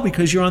tell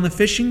because you're on the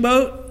fishing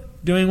boat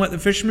doing what the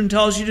fisherman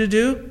tells you to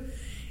do.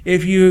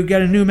 If you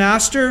get a new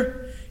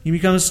master, you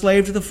become a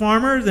slave to the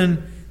farmer,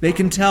 then they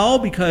can tell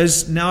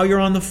because now you're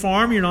on the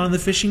farm, you're not on the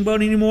fishing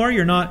boat anymore,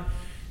 you're not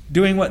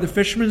doing what the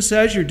fisherman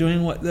says, you're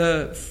doing what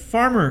the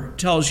farmer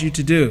tells you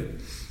to do.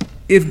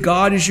 If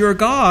God is your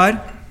God,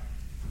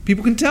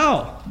 people can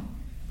tell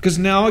because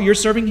now you're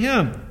serving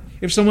him.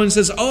 If someone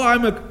says, "Oh,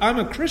 I'm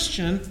a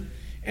Christian,"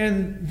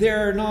 and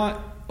they're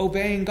not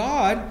obeying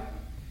God,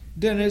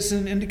 then it's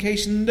an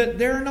indication that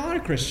they're not a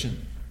Christian.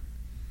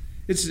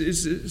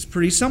 It's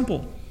pretty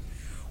simple.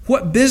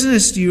 What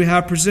business do you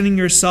have presenting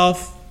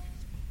yourself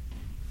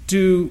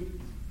to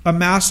a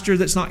master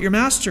that's not your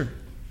master?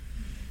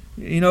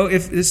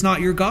 If it's not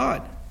your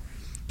God.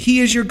 He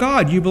is your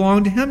God. You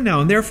belong to him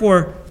now, and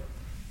therefore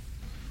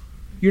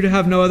you're to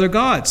have no other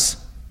gods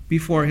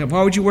before him.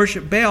 Why would you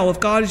worship Baal if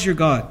God is your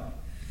God?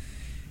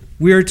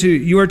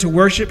 You are to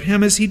worship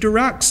him as he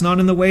directs, not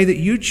in the way that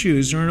you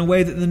choose or in a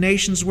way that the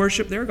nations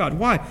worship their God.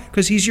 Why?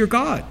 Because he's your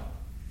God.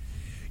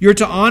 You're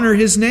to honor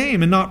his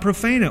name and not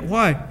profane it.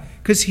 Why?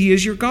 Because he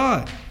is your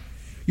God.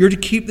 You're to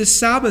keep the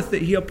Sabbath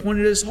that he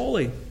appointed as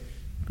holy,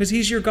 because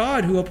he's your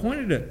God who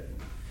appointed it.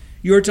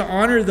 You're to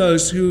honor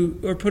those who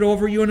are put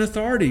over you in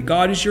authority.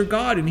 God is your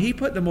God, and he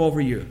put them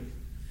over you.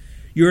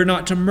 You are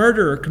not to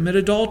murder or commit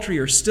adultery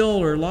or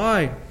steal or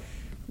lie.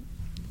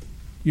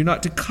 You're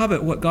not to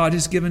covet what God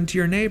has given to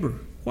your neighbor.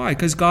 Why?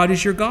 Because God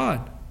is your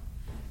God.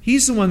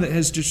 He's the one that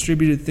has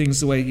distributed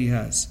things the way he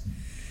has.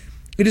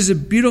 It is a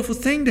beautiful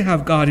thing to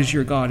have God as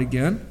your God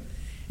again,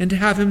 and to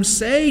have him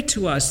say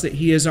to us that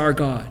he is our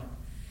God.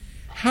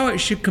 How it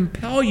should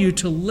compel you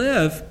to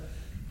live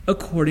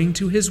according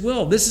to his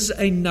will. This is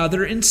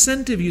another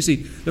incentive, you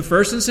see. The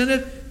first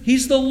incentive,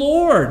 he's the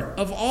Lord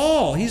of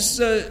all. He's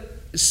the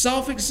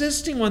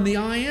self-existing one, the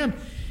I am.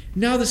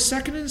 Now the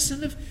second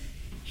incentive,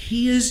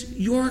 he is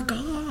your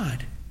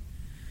God.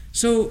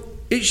 So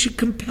it should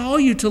compel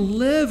you to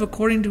live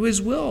according to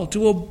his will,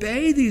 to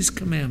obey these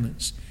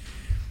commandments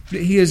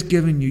that he has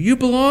given you. You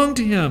belong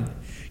to him.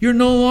 You're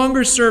no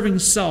longer serving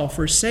self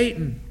or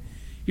Satan.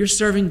 You're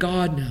serving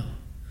God now.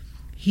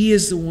 He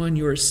is the one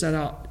you are set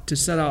out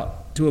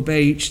to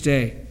obey each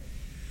day.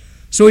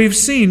 So we've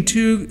seen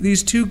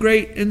these two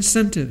great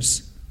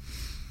incentives.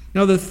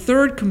 Now the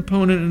third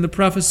component in the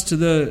preface to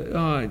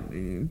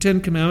the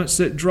Ten Commandments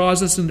that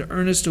draws us into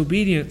earnest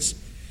obedience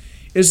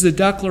is the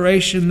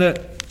declaration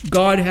that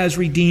God has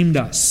redeemed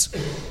us.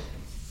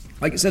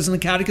 Like it says in the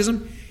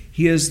Catechism,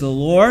 he is the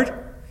Lord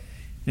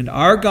and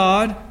our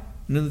God,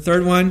 and then the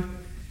third one,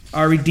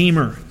 our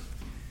Redeemer.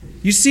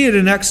 You see it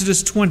in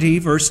Exodus 20,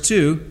 verse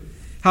 2,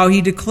 how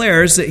he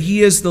declares that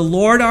he is the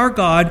Lord our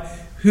God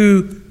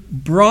who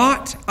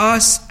brought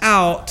us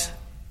out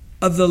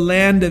of the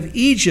land of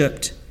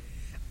Egypt,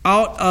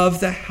 out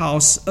of the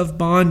house of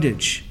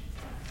bondage.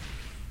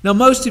 Now,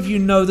 most of you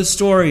know the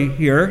story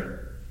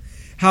here,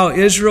 how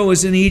Israel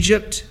was in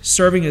Egypt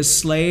serving as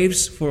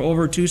slaves for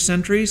over 2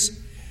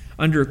 centuries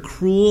under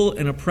cruel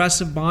and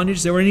oppressive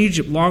bondage. They were in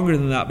Egypt longer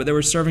than that, but they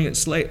were serving as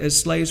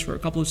slaves for a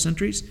couple of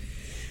centuries.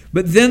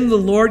 But then the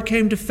Lord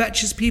came to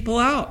fetch his people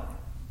out.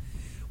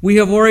 We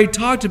have already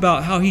talked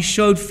about how he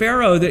showed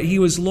Pharaoh that he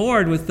was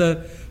Lord with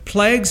the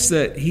plagues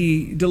that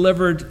he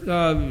delivered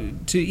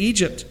to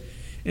Egypt,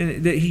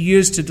 and that he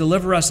used to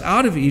deliver us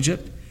out of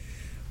Egypt.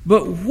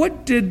 But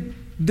what did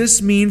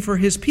this mean for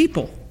his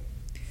people?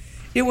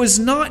 It was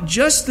not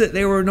just that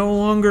they were no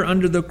longer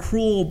under the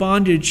cruel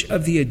bondage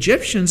of the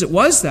Egyptians. It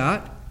was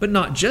that, but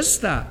not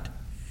just that.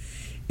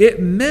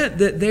 It meant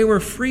that they were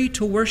free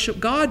to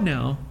worship God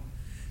now,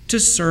 to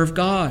serve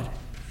God.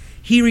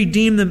 He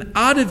redeemed them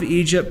out of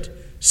Egypt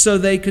so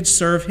they could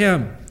serve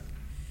him.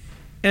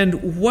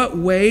 And what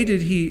way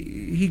did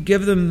he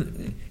give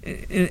them?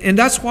 And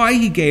that's why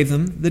he gave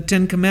them the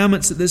 10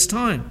 Commandments at this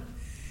time.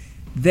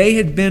 They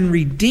had been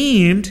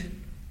redeemed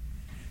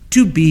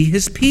to be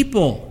his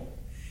people.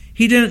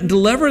 He didn't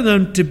deliver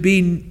them to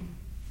be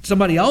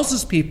somebody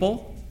else's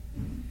people.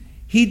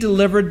 He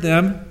delivered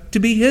them to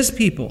be his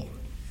people.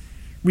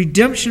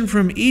 Redemption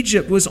from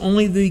Egypt was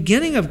only the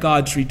beginning of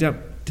God's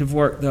redemptive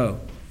work, though.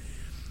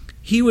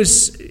 He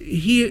was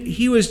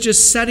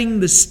just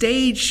setting the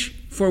stage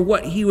for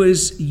what he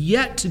was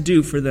yet to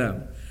do for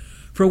them,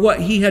 for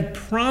what he had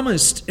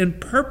promised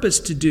and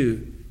purposed to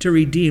do to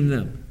redeem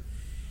them.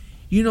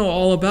 You know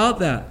all about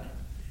that.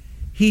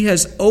 He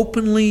has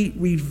openly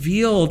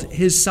revealed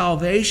his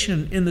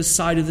salvation in the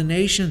sight of the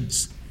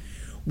nations.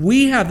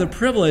 We have the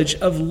privilege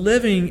of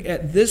living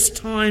at this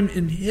time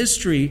in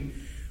history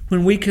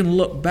when we can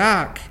look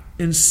back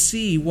and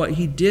see what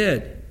he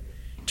did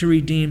to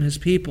redeem his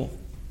people.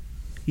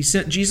 He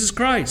sent Jesus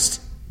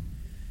Christ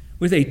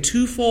with a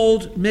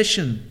twofold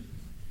mission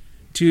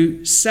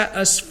to set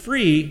us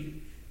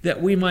free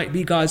that we might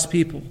be God's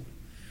people.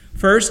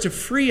 First, to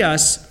free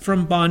us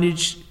from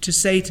bondage to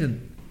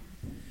Satan.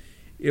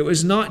 It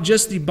was not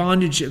just the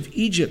bondage of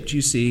Egypt,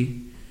 you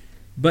see,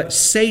 but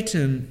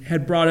Satan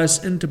had brought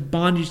us into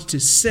bondage to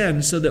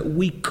sin so that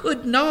we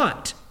could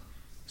not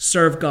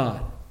serve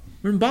God.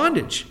 We're in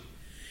bondage.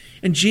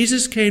 And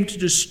Jesus came to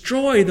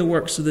destroy the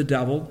works of the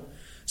devil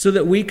so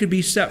that we could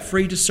be set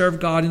free to serve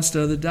God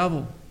instead of the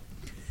devil.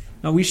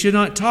 Now, we should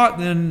not talk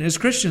then as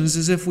Christians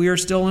as if we are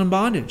still in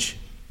bondage.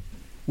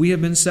 We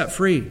have been set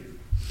free.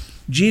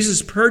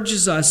 Jesus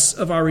purges us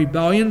of our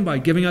rebellion by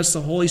giving us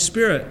the Holy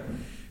Spirit,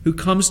 who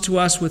comes to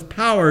us with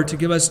power to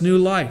give us new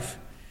life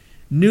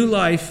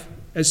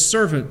as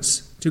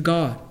servants to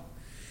God.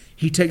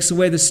 He takes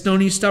away the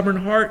stony, stubborn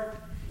heart,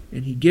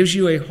 and he gives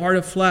you a heart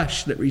of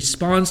flesh that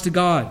responds to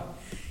God.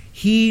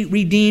 He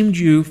redeemed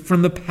you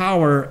from the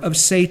power of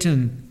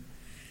Satan.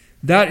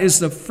 That is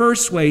the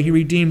first way he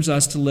redeems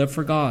us to live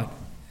for God.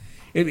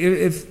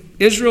 If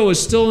Israel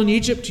was still in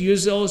Egypt, to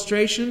use the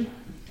illustration,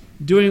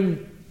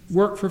 doing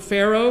work for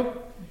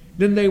Pharaoh,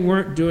 then they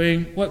weren't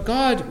doing what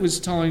God was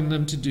telling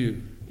them to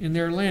do in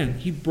their land.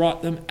 He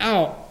brought them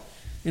out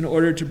in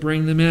order to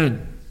bring them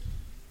in.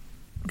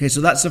 Okay, so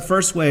that's the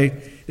first way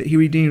that he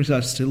redeems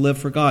us to live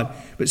for God.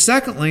 But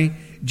secondly,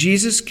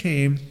 Jesus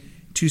came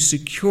to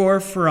secure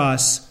for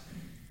us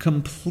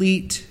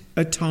complete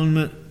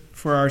atonement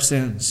for our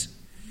sins.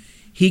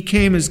 He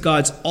came as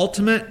God's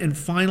ultimate and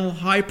final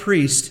high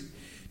priest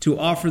to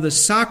offer the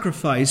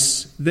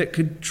sacrifice that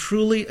could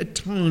truly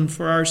atone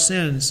for our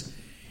sins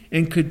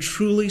and could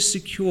truly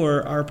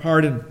secure our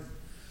pardon.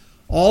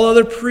 All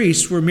other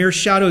priests were mere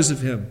shadows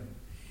of him.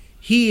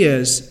 He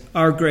is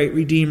our great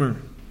Redeemer.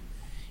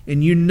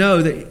 And you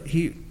know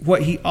that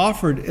what he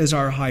offered as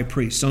our high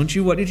priest, don't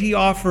you? What did he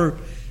offer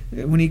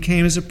when he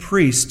came as a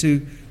priest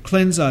to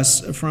cleanse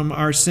us from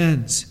our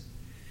sins?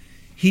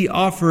 He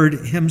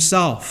offered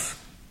himself.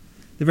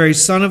 The very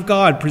Son of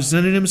God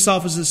presented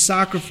himself as a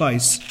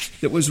sacrifice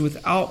that was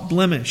without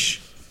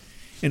blemish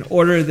in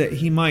order that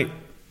he might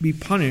be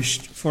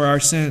punished for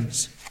our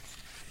sins.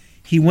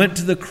 He went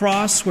to the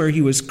cross where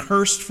he was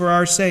cursed for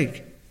our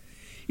sake.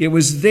 It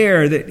was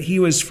there that he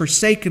was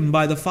forsaken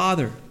by the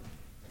Father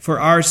for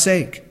our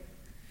sake.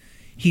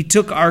 He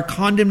took our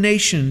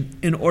condemnation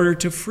in order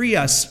to free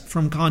us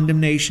from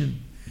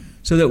condemnation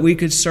so that we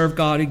could serve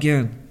God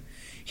again.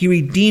 He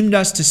redeemed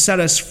us to set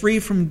us free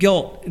from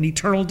guilt and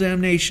eternal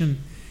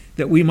damnation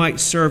that we might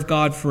serve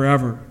God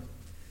forever.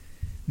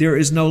 There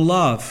is no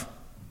love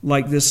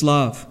like this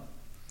love.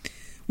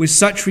 With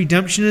such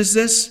redemption as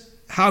this,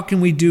 how can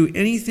we do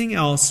anything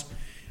else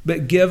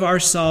but give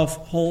ourselves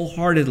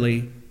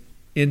wholeheartedly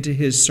into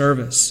his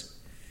service?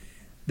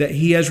 That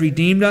he has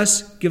redeemed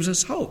us gives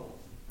us hope.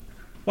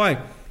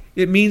 Why?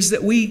 It means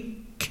that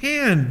we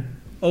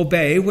can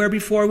obey where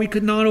before we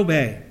could not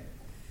obey.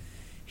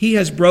 He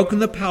has broken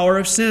the power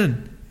of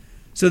sin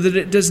so that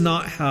it does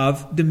not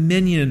have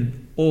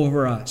dominion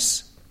over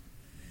us.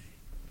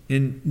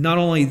 And not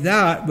only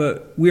that,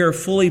 but we are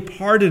fully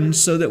pardoned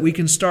so that we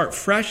can start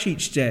fresh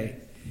each day,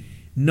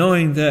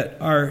 knowing that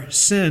our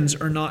sins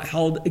are not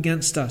held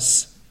against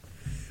us.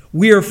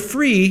 We are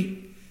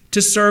free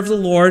to serve the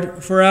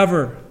Lord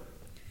forever,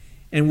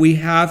 and we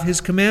have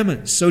his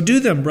commandments. So do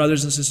them,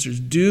 brothers and sisters.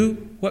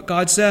 Do what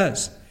God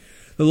says.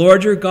 The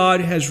Lord your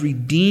God has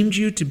redeemed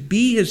you to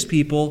be his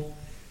people.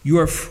 You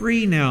are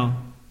free now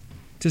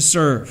to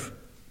serve.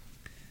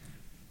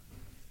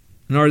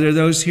 And are there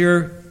those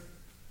here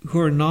who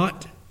are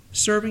not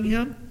serving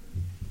him?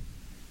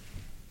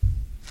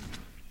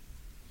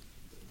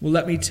 Well,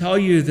 let me tell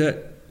you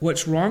that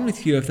what's wrong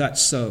with you if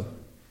that's so.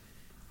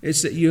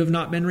 It's that you have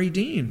not been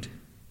redeemed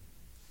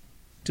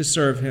to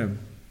serve him.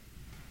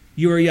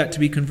 You are yet to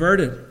be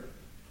converted.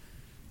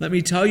 Let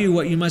me tell you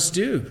what you must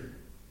do.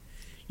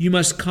 You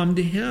must come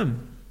to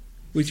him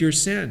with your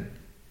sin.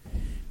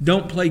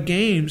 Don't play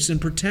games and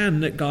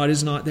pretend that God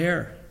is not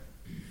there.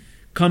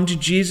 Come to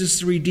Jesus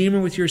the Redeemer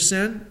with your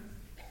sin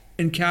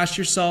and cast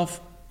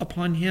yourself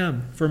upon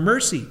him. For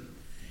mercy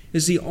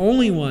is the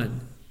only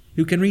one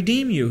who can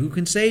redeem you, who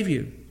can save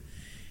you.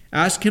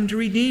 Ask him to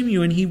redeem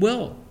you, and he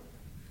will.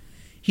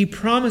 He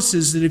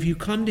promises that if you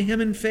come to him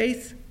in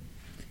faith,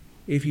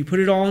 if you put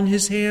it all in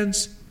his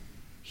hands,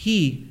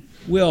 he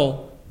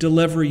will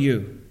deliver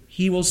you.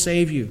 He will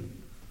save you.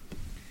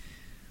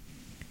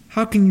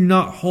 How can you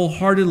not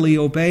wholeheartedly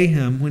obey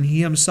him when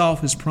he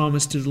himself has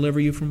promised to deliver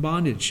you from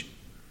bondage?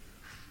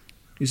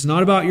 It's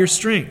not about your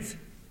strength.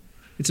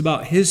 It's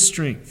about his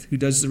strength who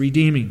does the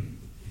redeeming.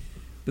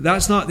 But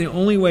that's not the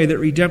only way that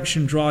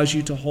redemption draws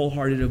you to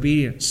wholehearted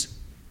obedience.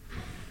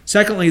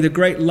 Secondly, the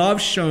great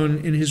love shown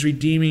in his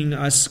redeeming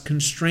us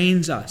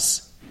constrains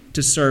us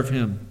to serve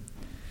him.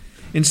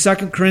 In 2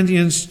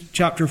 Corinthians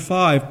chapter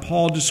 5,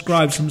 Paul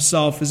describes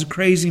himself as a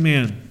crazy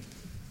man.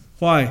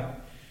 Why?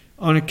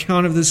 On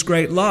account of this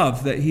great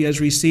love that he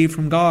has received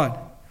from God.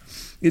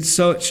 It's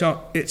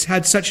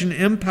had such an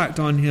impact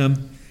on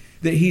him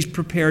that he's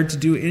prepared to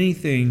do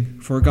anything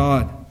for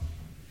God.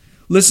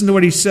 Listen to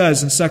what he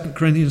says in 2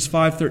 Corinthians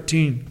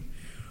 5:13.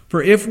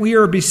 For if we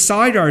are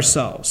beside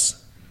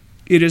ourselves,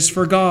 it is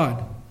for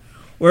God.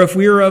 Or if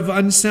we are of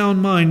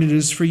unsound mind, it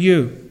is for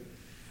you.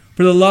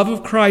 For the love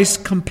of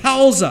Christ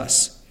compels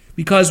us,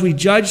 because we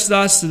judge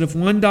thus that if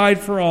one died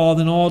for all,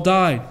 then all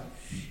died.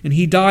 And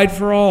he died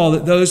for all,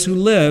 that those who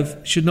live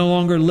should no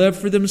longer live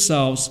for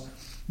themselves,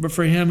 but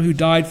for him who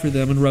died for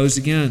them and rose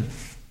again.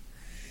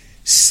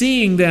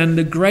 Seeing then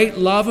the great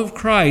love of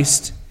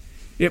Christ,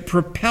 it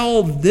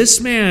propelled this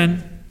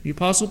man, the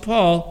Apostle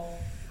Paul,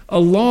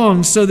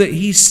 along so that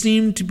he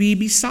seemed to be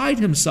beside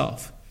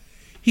himself.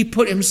 He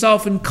put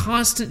himself in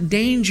constant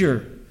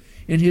danger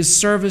in his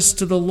service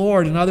to the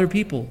Lord and other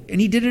people.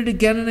 And he did it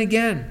again and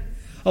again.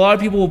 A lot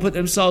of people will put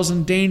themselves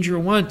in danger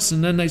once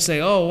and then they say,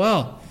 oh,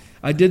 well,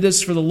 I did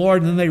this for the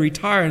Lord, and then they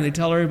retire and they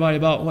tell everybody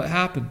about what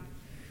happened.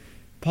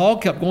 Paul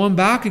kept going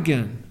back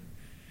again.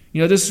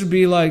 This would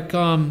be like,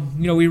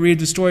 we read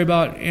the story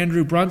about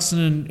Andrew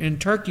Brunson in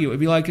Turkey. It would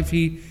be like if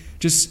he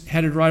just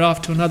headed right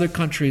off to another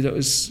country that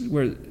was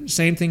where the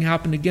same thing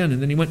happened again,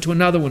 and then he went to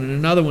another one and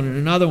another one and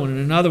another one and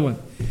another one.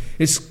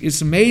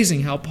 It's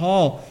amazing how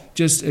Paul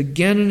just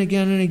again and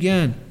again and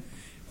again.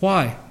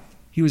 Why?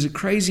 He was a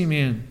crazy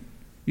man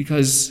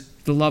because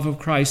the love of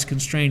Christ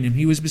constrained him.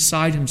 He was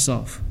beside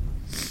himself.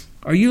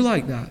 Are you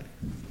like that?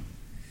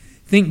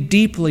 Think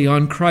deeply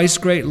on Christ's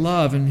great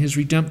love and his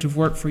redemptive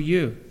work for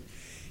you.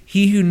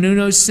 He who knew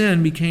no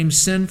sin became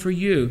sin for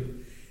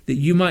you, that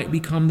you might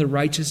become the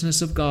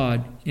righteousness of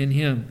God in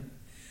him.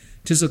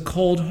 'Tis a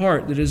cold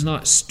heart that is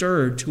not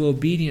stirred to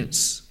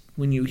obedience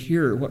when you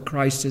hear what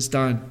Christ has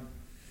done.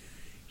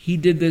 He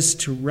did this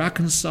to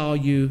reconcile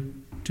you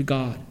to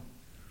God.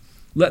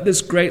 Let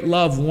this great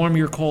love warm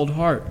your cold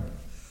heart.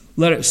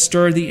 Let it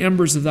stir the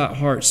embers of that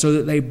heart so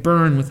that they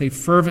burn with a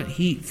fervent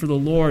heat for the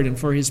Lord and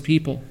for his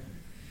people.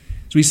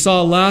 As we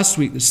saw last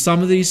week, the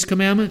sum of these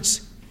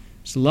commandments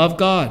is to love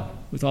God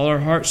with all our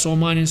heart, soul,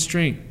 mind, and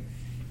strength,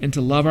 and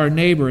to love our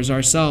neighbor as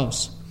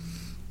ourselves.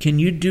 Can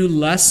you do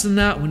less than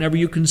that whenever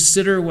you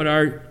consider what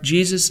our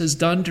Jesus has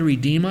done to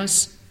redeem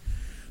us?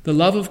 The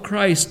love of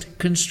Christ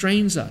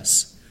constrains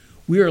us.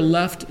 We are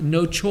left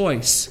no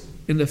choice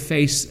in the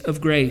face of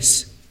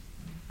grace.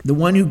 The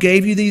one who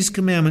gave you these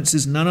commandments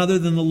is none other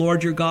than the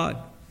Lord your God,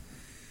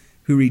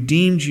 who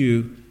redeemed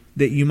you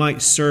that you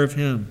might serve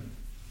him.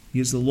 He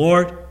is the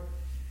Lord.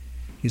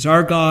 He is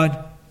our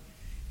God.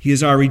 He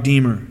is our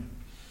Redeemer.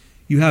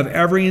 You have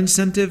every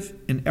incentive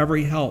and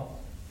every help.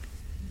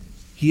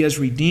 He has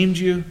redeemed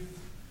you,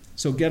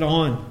 so get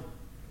on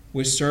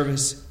with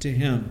service to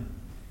him.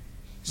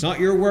 It's not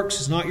your works,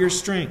 it's not your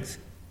strength.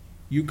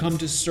 You come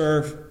to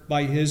serve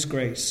by his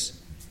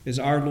grace as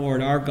our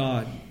Lord, our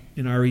God,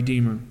 and our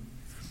Redeemer.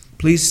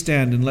 Please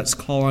stand and let's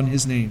call on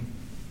his name.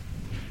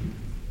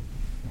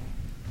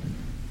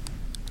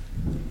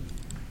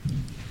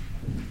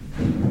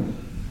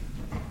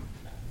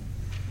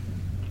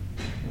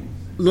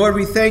 Lord,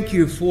 we thank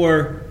you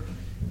for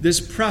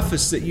this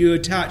preface that you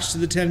attached to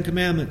the Ten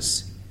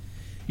Commandments.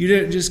 You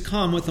didn't just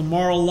come with a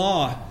moral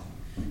law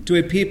to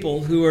a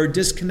people who are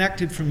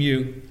disconnected from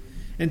you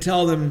and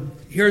tell them,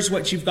 here's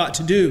what you've got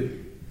to do.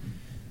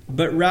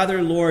 But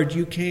rather, Lord,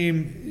 you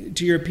came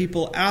to your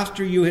people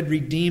after you had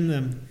redeemed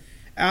them,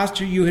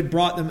 after you had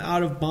brought them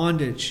out of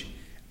bondage,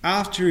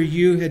 after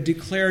you had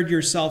declared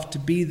yourself to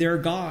be their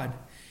God,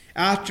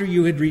 after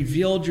you had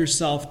revealed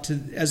yourself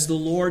as the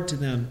Lord to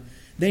them.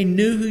 They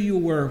knew who you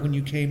were when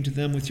you came to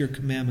them with your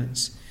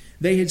commandments.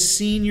 They had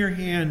seen your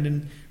hand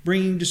in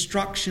bringing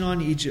destruction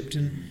on Egypt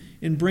and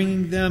in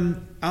bringing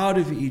them out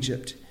of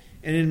Egypt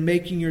and in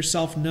making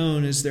yourself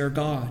known as their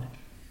God.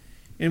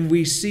 And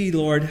we see,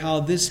 Lord,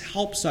 how this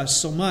helps us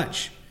so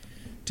much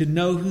to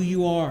know who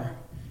you are.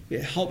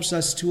 It helps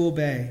us to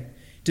obey,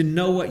 to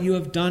know what you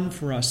have done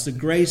for us, the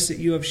grace that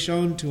you have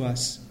shown to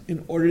us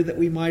in order that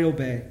we might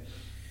obey,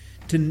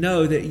 to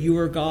know that you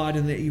are God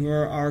and that you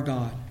are our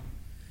God.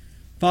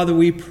 Father,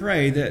 we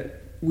pray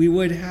that we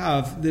would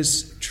have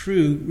this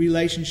true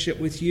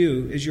relationship with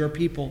you as your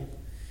people.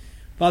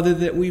 Father,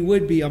 that we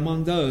would be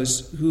among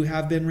those who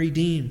have been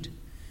redeemed,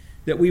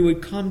 that we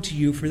would come to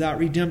you for that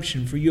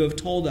redemption, for you have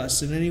told us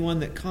that anyone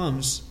that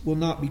comes will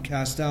not be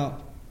cast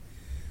out.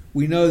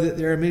 We know that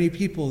there are many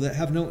people that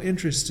have no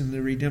interest in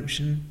the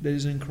redemption that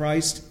is in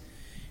Christ.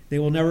 They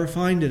will never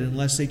find it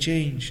unless they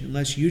change,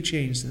 unless you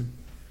change them.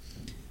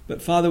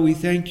 But Father, we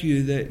thank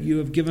you that you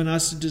have given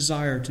us a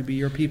desire to be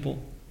your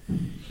people,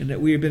 and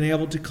that we have been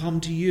able to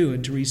come to you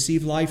and to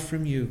receive life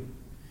from you.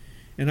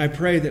 And I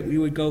pray that we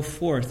would go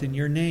forth in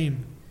your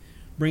name,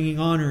 bringing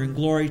honor and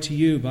glory to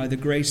you by the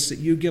grace that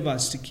you give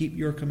us to keep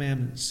your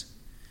commandments.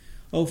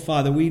 Oh,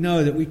 Father, we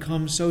know that we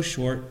come so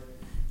short.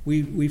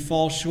 We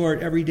fall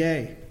short every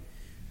day.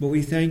 But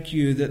we thank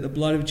you that the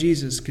blood of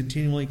Jesus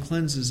continually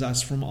cleanses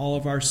us from all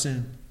of our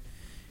sin.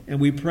 And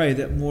we pray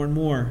that more and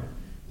more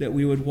that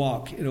we would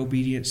walk in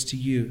obedience to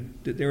you,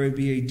 that there would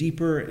be a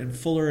deeper and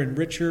fuller and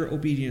richer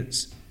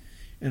obedience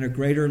and a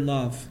greater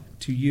love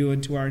to you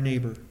and to our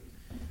neighbor.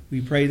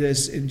 We pray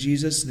this in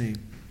Jesus' name.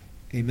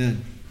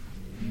 Amen.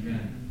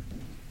 Amen.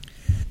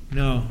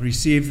 Now,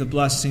 receive the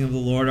blessing of the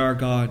Lord our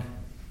God.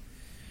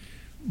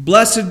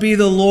 Blessed be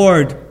the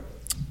Lord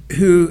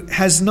who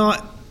has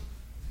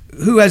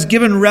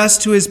given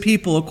rest to his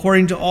people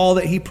according to all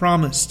that he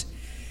promised.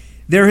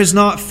 There has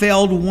not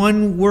failed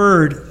one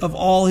word of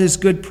all his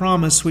good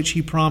promise which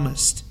he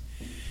promised.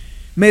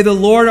 May the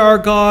Lord our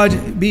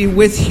God be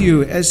with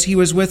you as he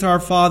was with our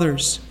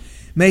fathers.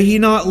 May he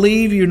not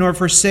leave you nor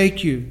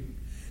forsake you,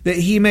 that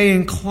he may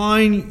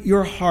incline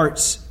your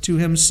hearts to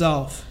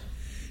himself,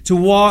 to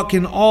walk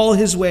in all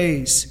his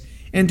ways,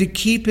 and to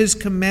keep his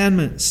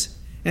commandments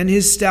and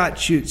his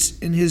statutes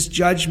and his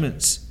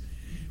judgments,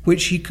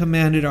 which he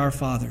commanded our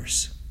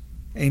fathers.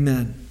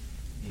 Amen.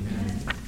 Amen.